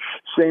 150.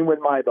 Same with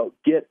my boat.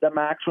 Get the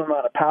maximum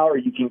amount of power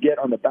you can get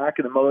on the back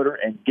of the motor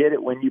and get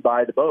it when you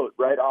buy the boat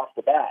right off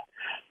the bat.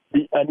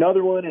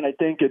 Another one, and I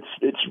think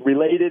it's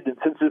related, and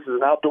since this is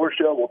an outdoor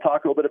show, we'll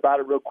talk a little bit about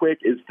it real quick,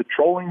 is the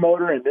trolling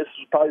motor, and this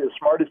is probably the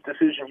smartest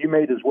decision you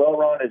made as well,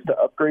 Ron, is to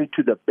upgrade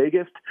to the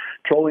biggest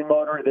trolling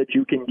motor that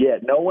you can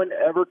get. No one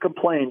ever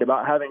complained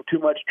about having too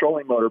much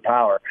trolling motor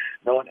power.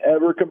 No one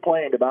ever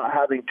complained about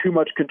having too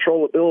much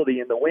controllability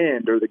in the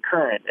wind or the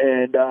current,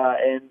 and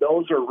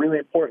those are really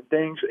important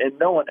things, and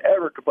no one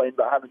ever complained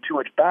about having too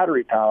much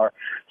battery power.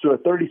 So a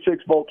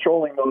 36-volt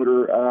trolling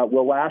motor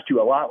will last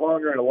you a lot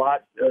longer and a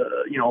lot,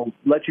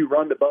 let you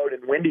run the boat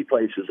in windy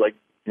places like,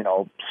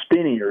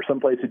 Spinney or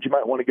someplace that you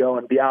might want to go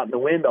and be out in the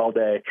wind all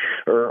day,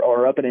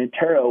 or up in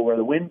Antero where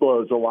the wind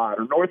blows a lot,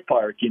 or North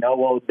Park,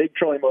 well, the big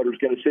trolling motor is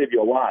going to save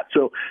you a lot.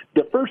 So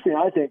the first thing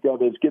I think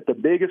of is get the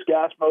biggest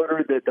gas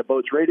motor that the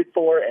boat's rated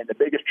for and the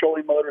biggest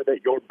trolling motor that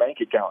your bank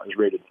account is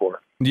rated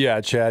for.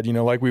 Yeah, Chad,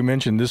 like we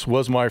mentioned, this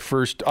was my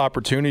first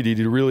opportunity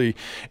to really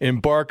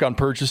embark on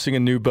purchasing a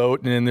new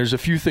boat. And there's a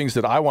few things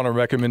that I want to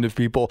recommend to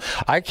people.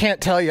 I can't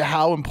tell you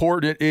how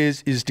important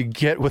it is to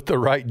get with the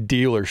right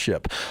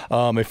dealership.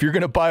 If you're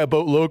going to buy a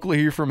boat locally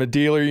here from a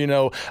dealer,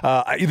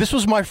 this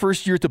was my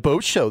first year at the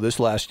boat show this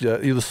last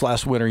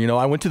winter.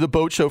 I went to the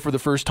boat show for the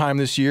first time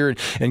this year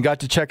and got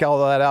to check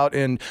all that out.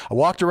 And I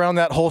walked around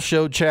that whole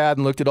show, Chad,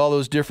 and looked at all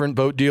those different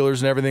boat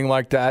dealers and everything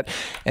like that.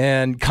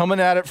 And coming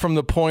at it from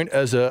the point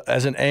as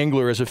an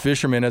angler, as a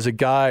fisherman, as a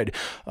guide,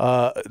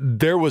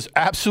 there was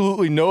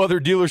absolutely no other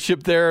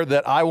dealership there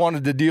that I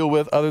wanted to deal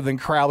with other than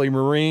Crowley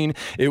Marine.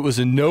 It was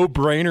a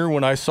no-brainer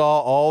when I saw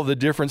all the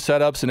different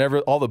setups and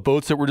all the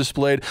boats that were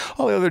displayed.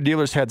 All the other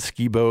dealers had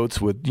ski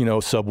boats with,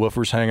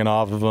 subwoofers hanging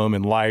off of them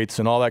and lights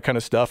and all that kind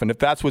of stuff. And if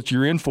that's what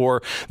you're in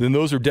for, then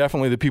those are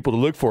definitely the people to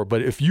look for.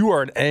 But if you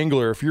are an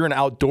angler, if you're an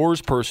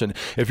outdoors person,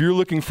 if you're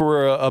looking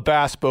for a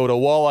bass boat, a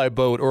walleye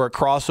boat, or a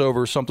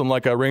crossover, something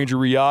like a Ranger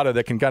Riata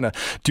that can kind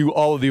of do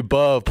all of the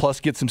above, plus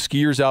get some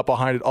skiers out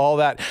behind it, all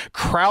that,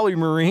 Crowley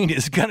Marine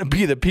is going to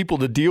be the people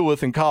to deal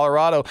with in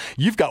Colorado.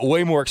 You've got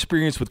way more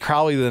experience with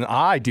Crowley than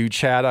I do,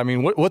 Chad. I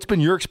mean, what's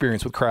been your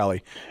experience with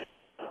Crowley?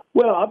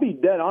 Well, I'll be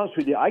dead honest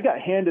with you. I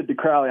got handed to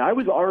Crowley. I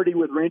was already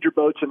with Ranger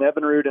Boats in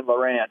Evinrude and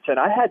Lawrence, and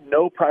I had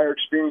no prior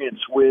experience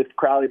with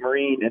Crowley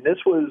Marine, and this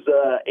was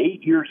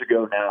 8 years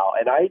ago now.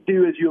 And I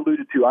do, as you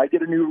alluded to, I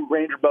get a new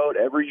Ranger boat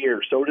every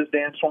year. So does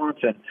Dan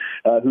Swanson,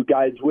 who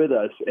guides with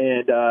us.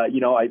 And,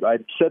 I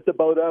set the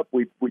boat up.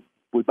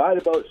 We buy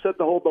the boat, set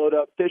the whole boat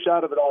up, fish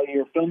out of it all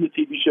year, film the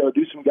TV show,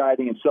 do some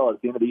guiding, and sell it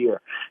at the end of the year.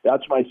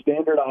 That's my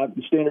standard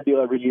deal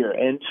every year.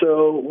 And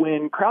so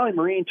when Crowley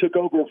Marine took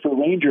over for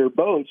Ranger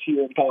Boats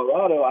here in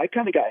Colorado, I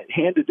kind of got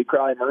handed to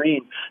Crowley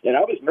Marine, and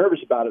I was nervous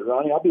about it,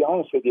 Ronnie. I'll be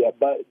honest with you,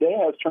 but they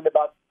have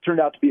turned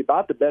out to be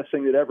about the best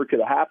thing that ever could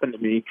have happened to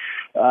me.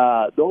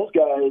 Those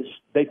guys,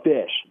 they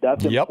fish.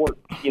 That's important.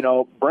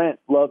 Brent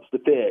loves to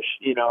fish.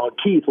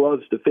 Keith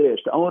loves to fish.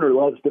 The owner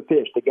loves to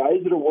fish. The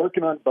guys that are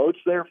working on boats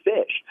there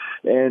fish.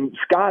 And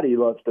Scotty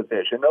loves to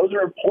fish. And those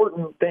are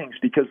important things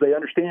because they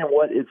understand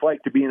what it's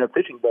like to be in a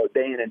fishing boat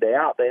day in and day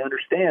out. They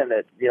understand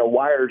that,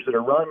 wires that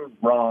are run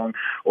wrong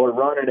or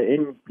run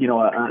in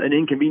an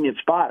inconvenient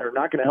spot are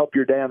not going to help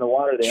your day on the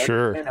water. They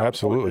understand how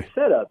absolutely.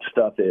 The setup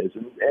stuff is.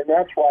 And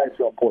that's why it's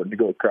so important to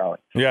go with Crowley.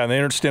 Yeah, and they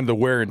understand the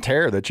wear and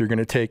tear that you're going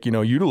to take,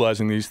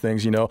 utilizing these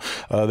things.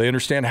 They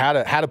understand how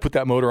to put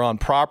that motor on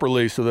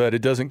properly so that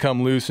it doesn't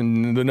come loose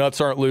and the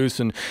nuts aren't loose,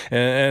 and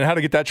how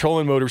to get that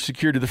trolling motor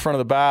secured to the front of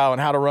the bow,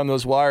 and how to run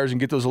those wires and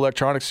get those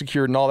electronics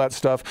secured and all that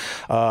stuff.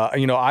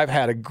 I've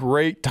had a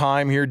great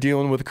time here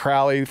dealing with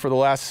Crowley for the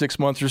last 6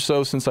 months or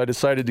so since I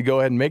decided to go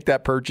ahead and make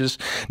that purchase.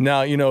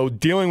 Now,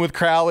 dealing with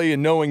Crowley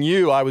and knowing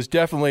you, I was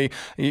definitely,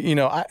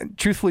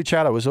 truthfully,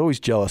 Chad, I was always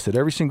jealous that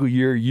every single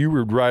year you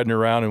were riding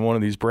around in one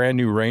of these brand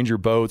new Ranger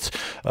boats,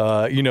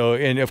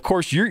 and of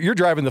course you're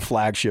driving the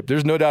flagship.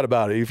 There's no doubt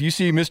about it. If you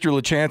see Mr.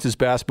 LeChance's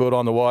bass boat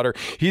on the water,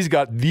 he's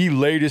got the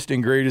latest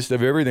and greatest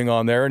of everything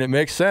on there, and it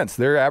makes sense.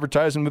 They're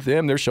advertising with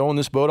him. They're showing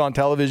this boat on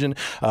television.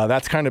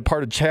 That's kind of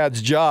part of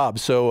Chad's job.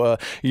 So,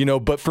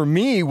 but for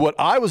me, what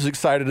I was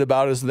excited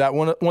about is that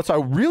once I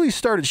really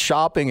started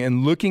shopping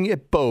and looking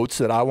at boats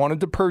that I wanted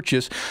to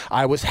purchase,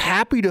 I was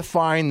happy to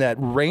find that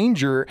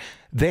Ranger,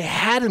 they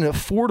had an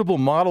affordable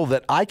model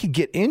that I could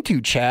get into,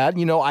 Chad.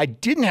 I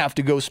didn't have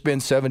to go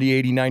spend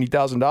 $70,000, $80,000,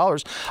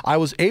 $90,000. I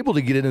was able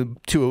to get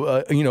into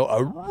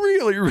a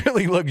really,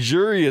 really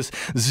luxurious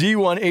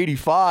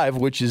Z185,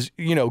 which is,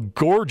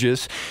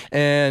 gorgeous.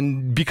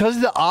 And because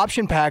of the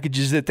option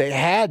packages that they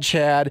had,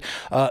 Chad,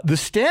 the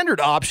standard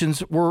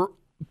options were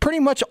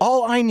pretty much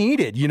all I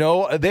needed.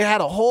 They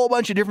had a whole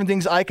bunch of different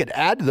things I could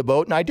add to the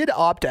boat, and I did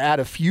opt to add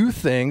a few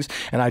things,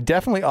 and I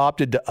definitely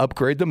opted to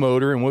upgrade the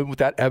motor and went with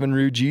that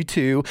Evinrude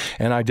G2,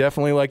 and I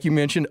definitely, like you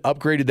mentioned,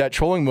 upgraded that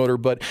trolling motor.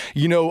 But,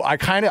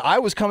 I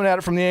was coming at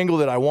it from the angle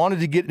that I wanted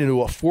to get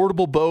into an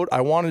affordable boat. I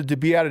wanted to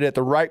be at it at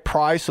the right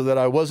price so that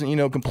I wasn't,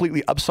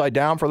 completely upside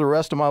down for the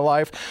rest of my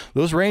life.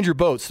 Those Ranger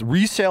boats, the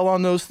resale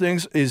on those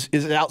things is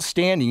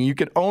outstanding. You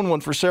can own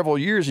one for several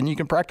years, and you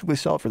can practically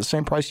sell it for the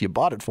same price you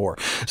bought it for.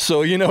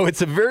 So,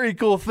 it's a very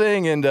cool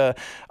thing, and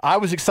I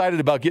was excited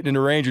about getting into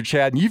Ranger,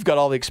 Chad, and you've got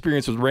all the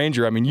experience with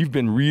Ranger. I mean, you've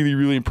been really,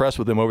 really impressed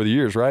with them over the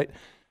years, right?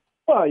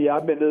 Well, yeah,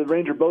 I've been to the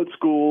Ranger Boat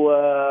School,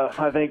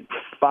 I think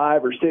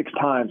 5 or 6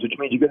 times, which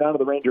means you go down to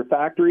the Ranger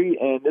factory,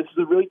 and this is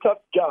a really tough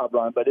job,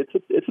 Ron, but it's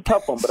a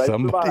tough one. But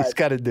somebody's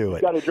got to do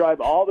it. You've got to drive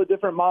all the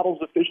different models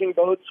of fishing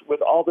boats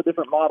with all the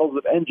different models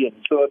of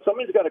engines. So if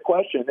somebody's got a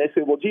question, they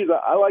say, well, geez,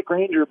 I like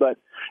Ranger, but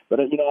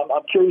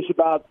I'm curious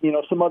about,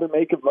 some other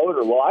make of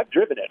motor. Well, I've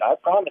driven it. I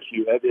promise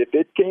you. If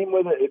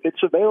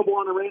it's available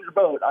on a Ranger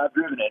boat, I've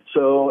driven it.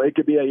 So it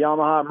could be a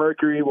Yamaha,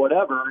 Mercury,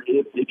 whatever.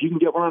 If you can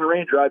get one on a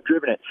Ranger, I've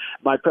driven it.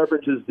 My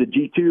preference is the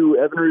G2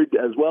 Evinrude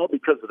as well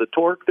because of the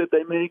torque that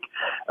they make,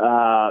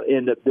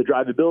 and the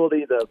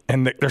drivability.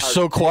 They're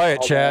so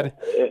quiet, Chad.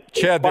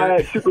 Chad,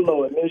 quiet, super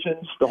low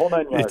emissions, the whole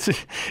 9 yards.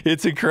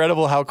 It's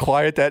incredible how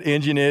quiet that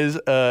engine is.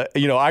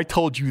 I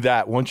told you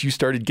that once you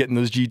started getting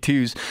those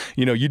G2s,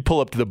 you'd pull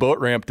up to the boat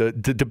ramp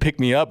to pick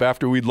me up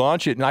after we'd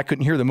launch it, and I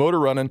couldn't hear the motor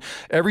running.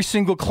 Every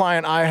single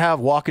client I have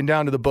walking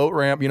down to the boat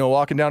ramp,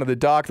 walking down to the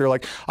dock, they're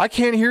like, I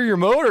can't hear your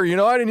motor.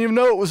 I didn't even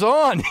know it was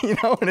on.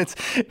 And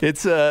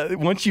it's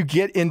once you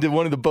get into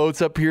one of the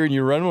boats up here and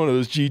you run one of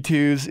those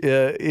G2s,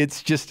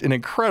 it's just an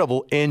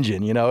incredible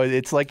engine.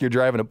 It's like you're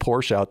driving a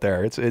Porsche out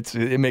there.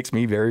 It makes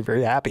me very,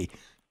 very happy.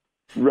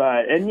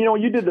 Right. And,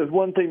 you did the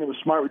one thing that was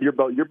smart with your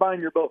boat. You're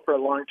buying your boat for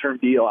a long-term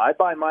deal. I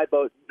buy my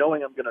boat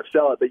knowing I'm going to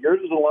sell it, but yours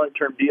is a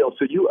long-term deal.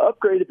 So you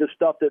upgraded the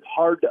stuff that's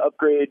hard to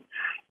upgrade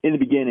in the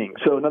beginning.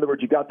 So in other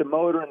words, you got the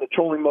motor and the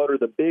trolling motor,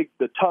 the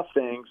tough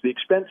things, the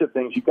expensive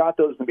things, you got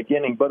those in the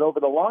beginning. But over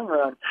the long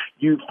run,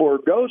 you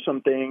forego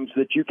some things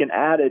that you can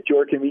add at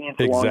your convenience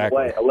along the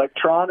way.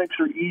 Electronics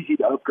are easy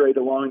to upgrade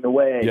along the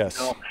way.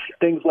 Yes.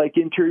 Things like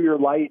interior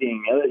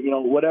lighting,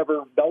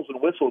 whatever bells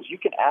and whistles, you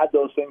can add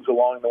those things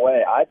along the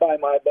way. I buy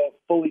my boat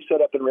fully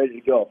set up and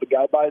ready to go. If the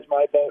guy buys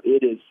my boat,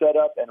 it is set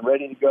up and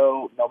ready to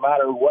go no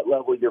matter what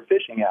level you're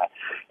fishing at.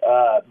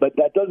 But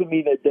that doesn't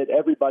mean that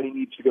everybody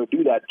needs to go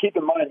do that. Keep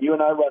in mind, you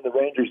and I run the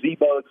Ranger Z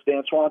boats.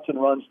 Dan Swanson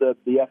runs the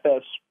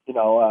FS,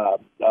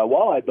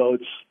 walleye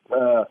boats.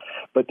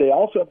 But they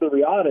also have the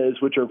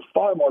Riatas, which are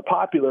far more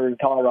popular in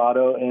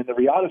Colorado. And the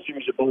Riata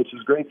series of boats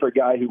is great for a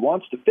guy who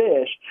wants to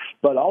fish,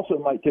 but also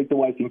might take the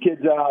wife and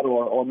kids out,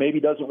 or maybe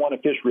doesn't want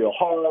to fish real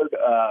hard,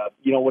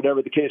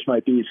 whatever the case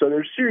might be. So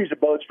there's a series of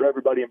boats for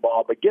everybody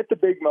involved. But get the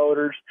big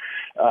motors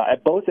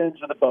at both ends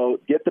of the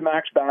boat. Get the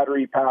max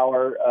battery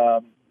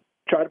power.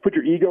 Try to put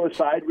your ego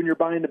aside when you're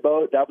buying the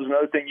boat. That was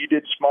another thing you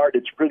did smart.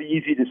 It's pretty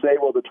easy to say,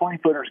 well, the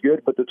 20-footer is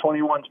good, but the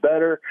 21's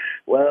better.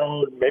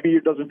 Well, maybe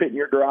it doesn't fit in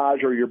your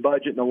garage or your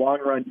budget in the long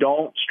run.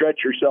 Don't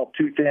stretch yourself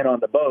too thin on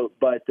the boat,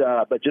 but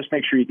just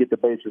make sure you get the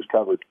bases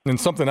covered. And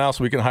something else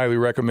we can highly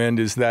recommend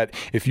is that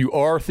if you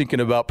are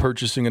thinking about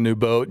purchasing a new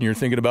boat and you're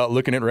thinking about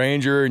looking at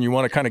Ranger and you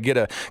want to kind of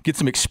get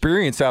some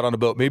experience out on a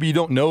boat, maybe you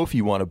don't know if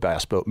you want a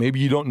bass boat. Maybe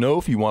you don't know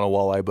if you want a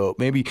walleye boat.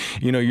 Maybe,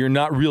 you're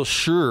not real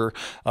sure.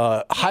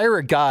 Hire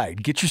a guide.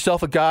 Get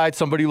yourself a guide,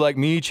 somebody like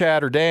me,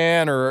 Chad, or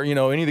Dan, or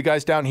any of the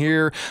guys down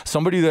here,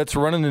 somebody that's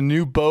running a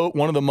new boat,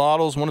 one of the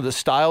models, one of the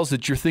styles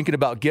that you're thinking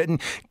about getting.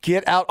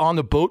 Get out on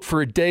the boat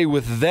for a day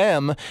with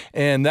them,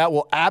 and that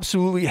will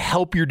absolutely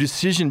help your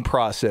decision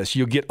process.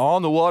 You'll get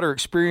on the water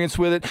experience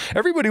with it.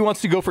 Everybody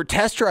wants to go for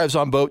test drives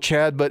on boat,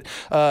 Chad, but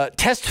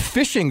test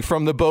fishing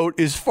from the boat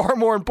is far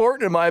more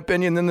important, in my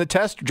opinion, than the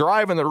test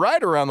drive and the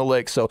ride around the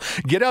lake. So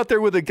get out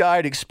there with a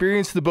guide,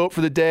 experience the boat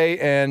for the day,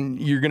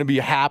 and you're going to be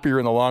happier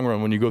in the long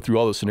run when you go through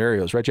all those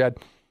scenarios, right, Chad?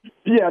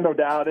 Yeah, no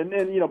doubt. And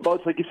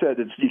boats, like you said,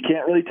 you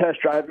can't really test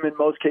drive them in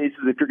most cases.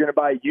 If you're going to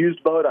buy a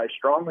used boat, I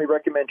strongly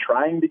recommend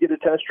trying to get a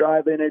test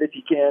drive in it if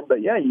you can.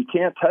 But, yeah, you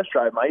can't test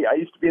drive them. I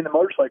used to be in the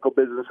motorcycle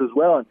business as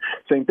well, and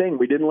same thing.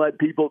 We didn't let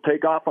people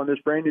take off on this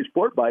brand-new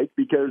sport bike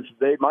because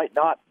they might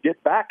not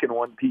get back in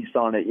one piece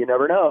on it. You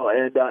never know.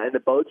 And the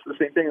boat's the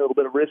same thing, a little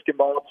bit of risk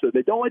involved, so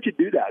they don't let you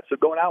do that. So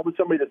going out with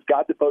somebody that's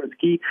got the boat is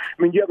key.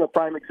 I mean, you have a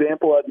prime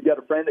example. You got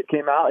a friend that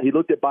came out. He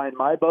looked at buying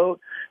my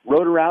boat,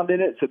 rode around in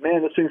it, said,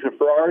 man, this thing's a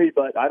Ferrari,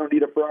 but I don't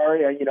need a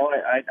Ferrari. I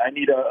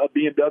need a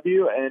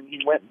BMW, and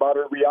he went and bought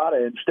a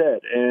Riata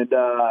instead. And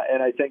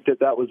I think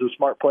that was a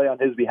smart play on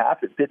his behalf.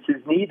 It fits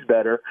his needs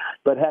better.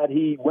 But had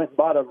he went and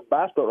bought a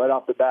bass boat right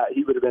off the bat,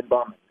 he would have been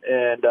bummed.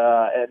 And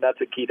that's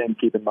a key thing to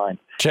keep in mind.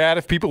 Chad,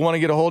 if people want to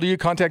get a hold of you,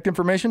 contact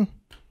information?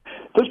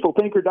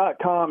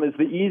 FishfulThinker.com is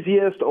the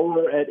easiest,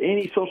 or at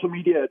any social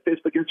media at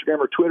Facebook, Instagram,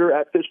 or Twitter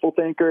at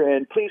FishfulThinker.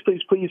 And please,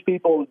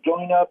 people,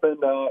 join up and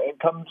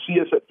come see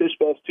us at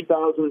FishFest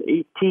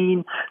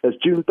 2018. That's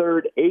June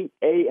 3rd, 8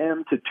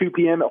 a.m. to 2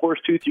 p.m. at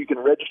Horsetooth. You can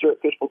register at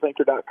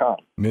FishfulThinker.com.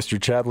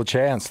 Mr. Chad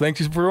LaChance, thank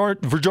you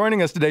for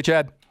joining us today,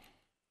 Chad.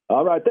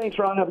 All right. Thanks,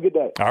 Ron. Have a good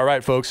day. All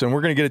right, folks, and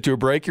we're going to get it to a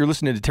break. You're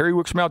listening to Terry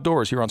Wickstrom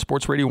Outdoors here on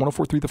Sports Radio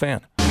 104.3 The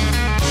Fan.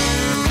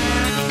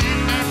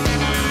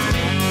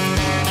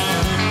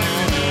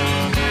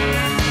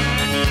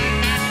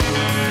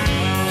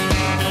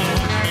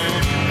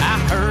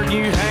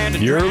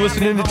 You're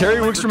listening to Terry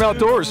Wickstrom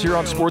Outdoors here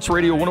on Sports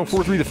Radio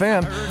 104.3 The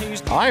Fan.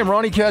 I am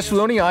Ronnie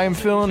Castelloni. I am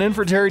filling in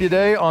for Terry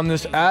today on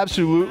this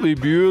absolutely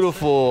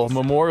beautiful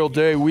Memorial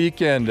Day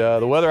weekend.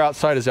 The weather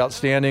outside is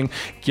outstanding.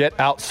 Get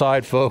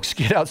outside, folks.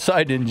 Get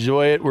outside and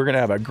enjoy it. We're going to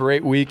have a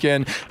great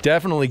weekend.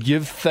 Definitely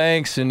give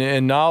thanks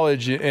and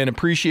knowledge and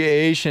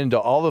appreciation to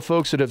all the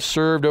folks that have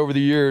served over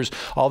the years,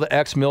 all the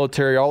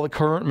ex-military, all the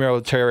current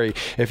military.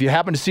 If you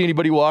happen to see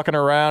anybody walking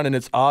around and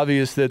it's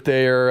obvious that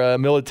they are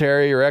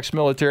military or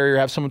ex-military or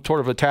have some sort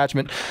sort of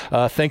attachment.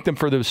 Thank them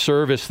for their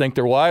service. Thank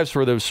their wives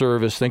for their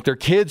service. Thank their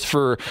kids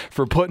for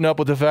putting up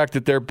with the fact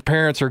that their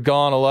parents are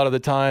gone a lot of the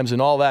times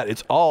and all that.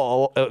 It's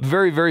all a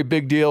very, very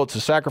big deal. It's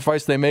a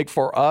sacrifice they make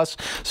for us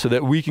so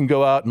that we can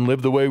go out and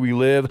live the way we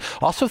live.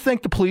 Also,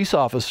 thank the police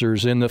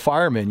officers and the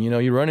firemen.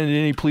 You run into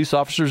any police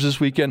officers this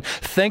weekend,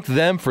 thank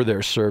them for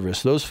their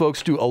service. Those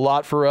folks do a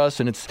lot for us,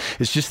 and it's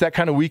just that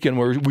kind of weekend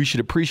where we should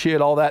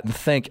appreciate all that and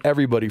thank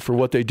everybody for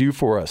what they do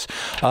for us.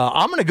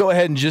 I'm going to go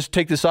ahead and just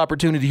take this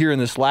opportunity here in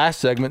this last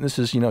segment. This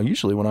is,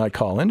 usually when I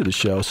call into the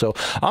show. So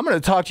I'm going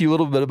to talk to you a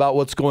little bit about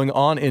what's going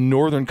on in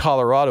northern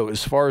Colorado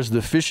as far as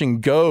the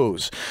fishing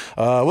goes.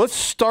 Let's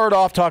start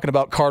off talking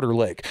about Carter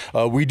Lake.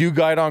 We do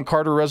guide on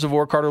Carter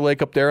Reservoir, Carter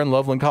Lake up there in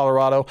Loveland,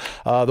 Colorado.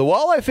 The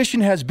walleye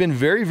fishing has been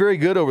very, very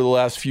good over the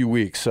last few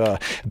weeks.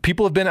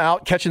 People have been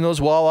out catching those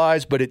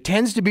walleyes, but it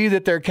tends to be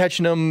that they're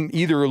catching them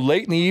either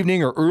late in the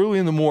evening or early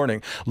in the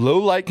morning. Low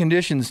light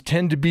conditions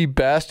tend to be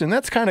best, and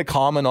that's kind of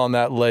common on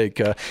that lake.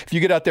 If you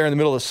get out there in the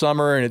middle of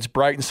summer and it's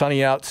bright and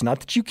sunny out, it's not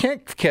that you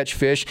can't catch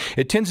fish.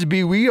 It tends to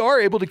be we are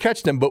able to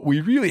catch them, but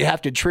we really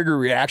have to trigger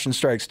reaction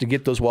strikes to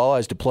get those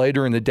walleyes to play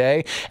during the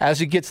day.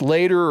 As it gets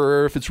later,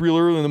 or if it's real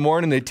early in the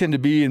morning, they tend to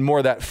be in more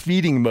of that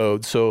feeding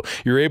mode, so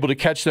you're able to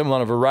catch them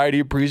on a variety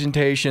of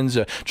presentations.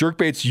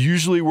 Jerkbaits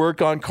usually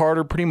work on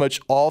Carter pretty much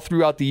all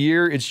throughout the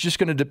year. It's just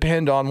going to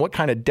depend on what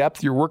kind of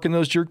depth you're working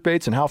those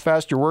jerkbaits and how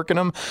fast you're working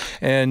them.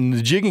 And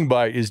the jigging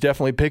bite is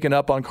definitely picking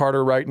up on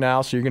Carter right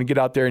now, so you're going to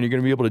get out there and you're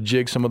going to be able to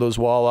jig some of those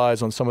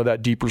walleyes on some of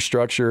that deeper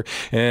structure.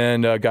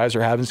 And guys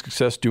are having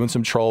success doing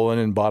some trolling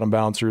and bottom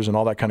bouncers and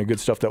all that kind of good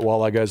stuff that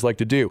walleye guys like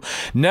to do.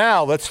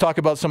 Now, let's talk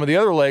about some of the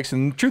other lakes.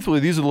 And truthfully,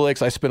 these are the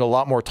lakes I spend a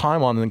lot more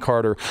time on than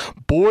Carter.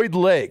 Boyd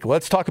Lake.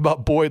 Let's talk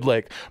about Boyd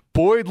Lake.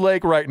 Boyd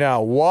Lake right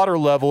now, water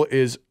level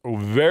is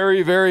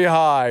very, very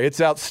high. It's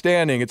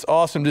outstanding. It's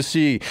awesome to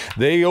see.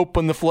 They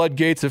opened the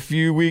floodgates a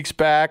few weeks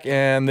back,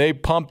 and they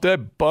pumped a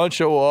bunch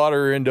of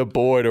water into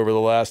Boyd over the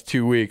last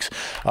 2 weeks.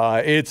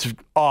 It's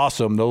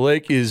awesome. The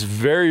lake is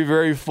very,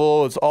 very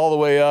full. It's all the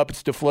way up.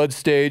 It's to flood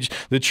stage.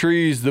 The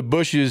trees, the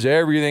bushes,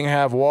 everything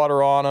have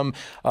water on them.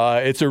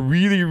 It's a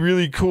really,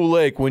 really cool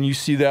lake when you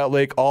see that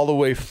lake all the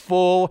way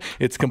full.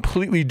 It's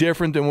completely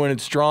different than when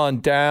it's drawn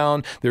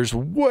down. There's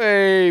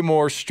way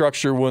more structure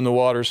when the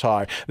water's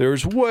high.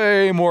 There's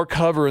way more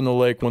cover in the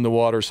lake when the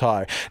water's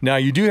high. Now,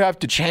 you do have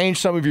to change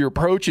some of your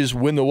approaches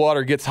when the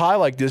water gets high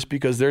like this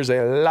because there's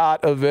a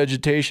lot of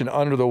vegetation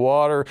under the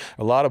water,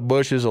 a lot of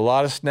bushes, a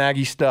lot of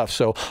snaggy stuff.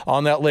 So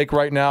on that lake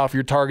right now, if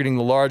you're targeting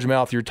the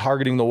largemouth, you're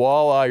targeting the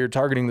walleye, you're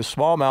targeting the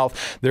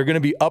smallmouth, they're going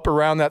to be up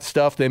around that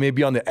stuff. They may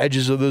be on the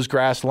edges of those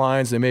grass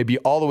lines. They may be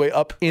all the way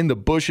up in the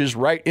bushes,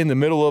 right in the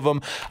middle of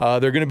them.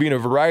 They're going to be in a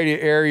variety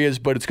of areas,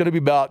 but it's going to be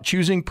about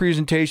choosing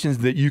presentations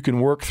that you can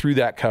work through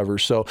that cover.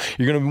 So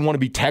you're going to want to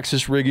be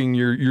Texas rigging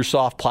your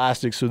soft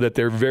plastic so that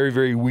they're very,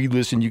 very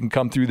weedless and you can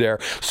come through there.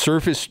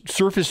 Surface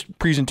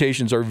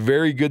presentations are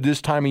very good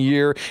this time of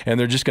year, and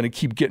they're just going to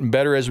keep getting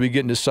better as we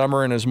get into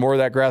summer and as more of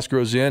that grass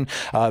grows in.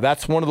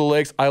 That's one of the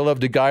lakes I love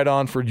to guide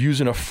on for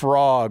using a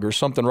frog or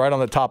something right on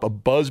the top, a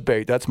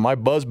buzzbait. That's my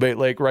buzzbait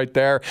lake right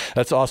there.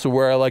 That's also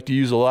where I like to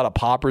use a lot of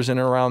poppers in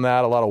and around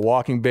that, a lot of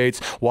walking baits,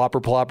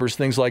 whopper ploppers,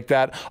 things like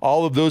that.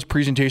 All of those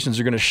presentations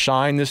are going to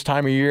shine this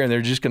time of year, and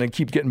they're just going to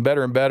keep getting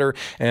better and better.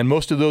 And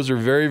most of those are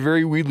very,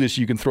 very weedless.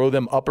 You can throw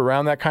them up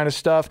around that kind of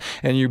stuff,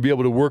 and you'll be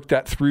able to work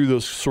that through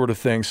those sort of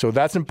things. So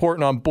that's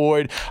important on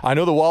Boyd. I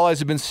know the walleyes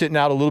have been sitting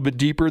out a little bit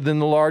deeper than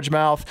the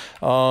largemouth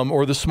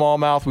or the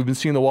smallmouth. We've been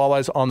seeing the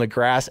walleyes on the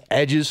grass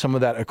edges, some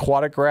of that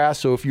aquatic grass.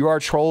 So if you are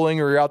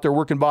trolling or you're out there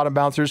working bottom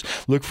bouncers,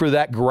 look for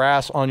that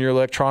grass on your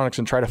electronics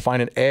and try to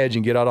find an edge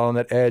and get out on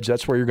that edge.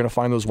 That's where you're going to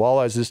find those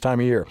walleyes this time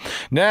of year.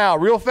 Now,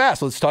 real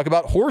fast, let's talk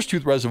about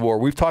Horsetooth Reservoir.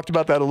 We've talked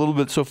about that a little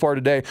bit so far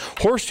today.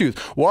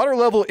 Horsetooth, water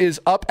level is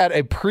up at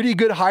a pretty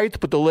good height,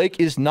 but the lake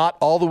is not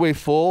all the way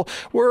full.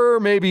 We're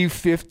maybe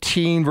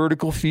 15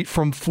 vertical feet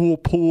from full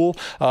pool,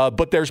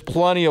 but there's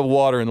plenty of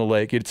water in the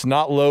lake. It's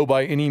not low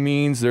by any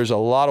means. There's a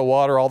lot of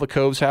water. All the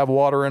coves have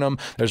water in them.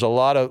 There's a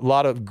lot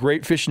of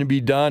great fishing to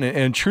be done.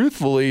 And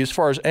truthfully, as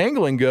far as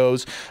angling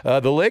goes,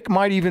 the lake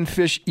might even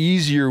fish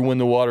easier when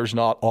the water's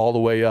not all the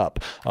way up.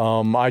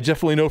 I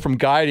definitely know from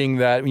guiding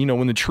that,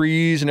 when the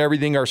trees and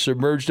everything are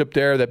submerged up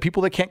there, that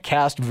people that can't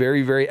cast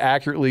very, very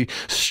accurately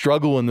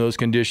struggle in those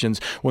conditions.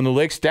 When the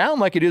lake's down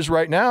like it is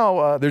right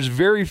now, there's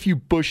very few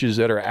bushes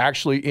that are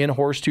actually in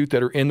Horsetooth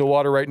that are in the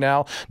water right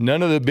now.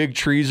 None of the big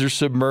trees are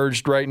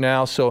submerged right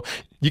now. So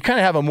you kind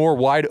of have a more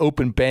wide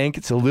open bank.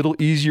 It's a little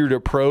easier to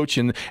approach,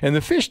 and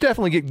the fish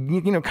definitely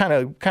get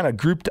kind of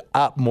grouped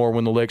up more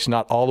when the lake's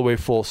not all the way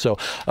full. So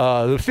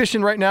the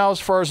fishing right now, as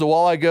far as the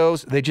walleye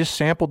goes, they just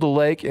sampled the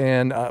lake,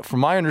 and from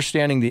my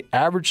understanding, the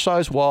average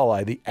size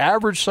walleye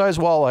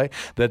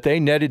that they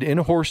netted in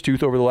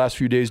Horsetooth over the last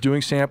few days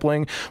doing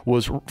sampling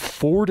was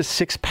 4 to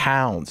 6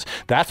 pounds.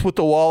 That's what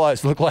the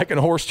walleyes look like in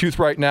Horsetooth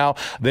right now.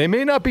 They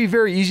may not be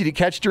very easy to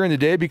catch during the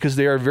day because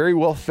they are very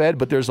well fed,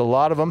 but there's a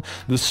lot of them.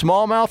 The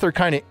smallmouth are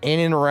kind kind of in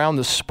and around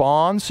the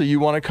spawn. So you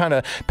want to kind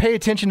of pay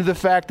attention to the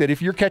fact that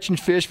if you're catching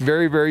fish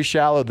very, very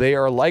shallow, they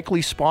are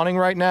likely spawning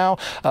right now.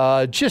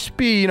 Just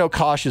be,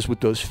 cautious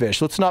with those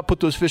fish. Let's not put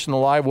those fish in the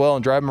live well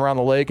and drive them around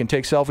the lake and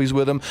take selfies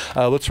with them.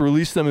 Let's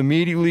release them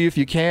immediately if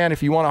you can.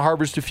 If you want to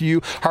harvest a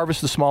few,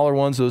 harvest the smaller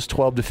ones, those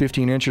 12 to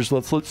 15 inches.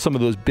 Let's let some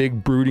of those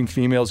big brooding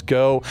females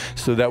go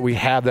so that we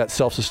have that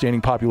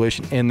self-sustaining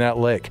population in that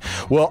lake.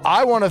 Well,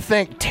 I want to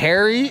thank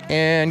Terry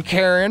and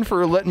Karen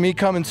for letting me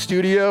come in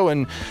studio,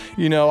 and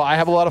I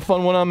have a lot of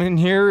fun when I'm in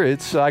here.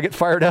 I get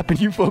fired up, and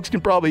you folks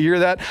can probably hear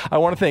that. I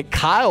want to thank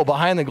Kyle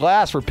behind the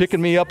glass for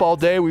picking me up all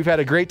day. We've had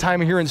a great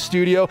time here in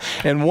studio,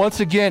 and once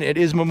again, it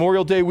is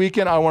Memorial Day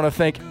weekend. I want to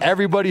thank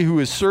everybody who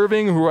is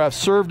serving, who have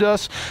served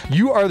us.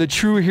 You are the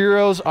true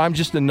heroes. I'm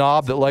just a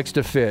knob that likes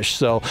to fish.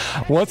 So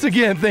once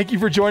again, thank you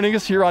for joining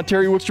us here on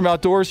Terry Wickstrom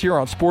Outdoors here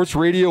on Sports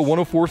Radio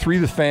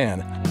 104.3 The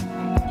Fan.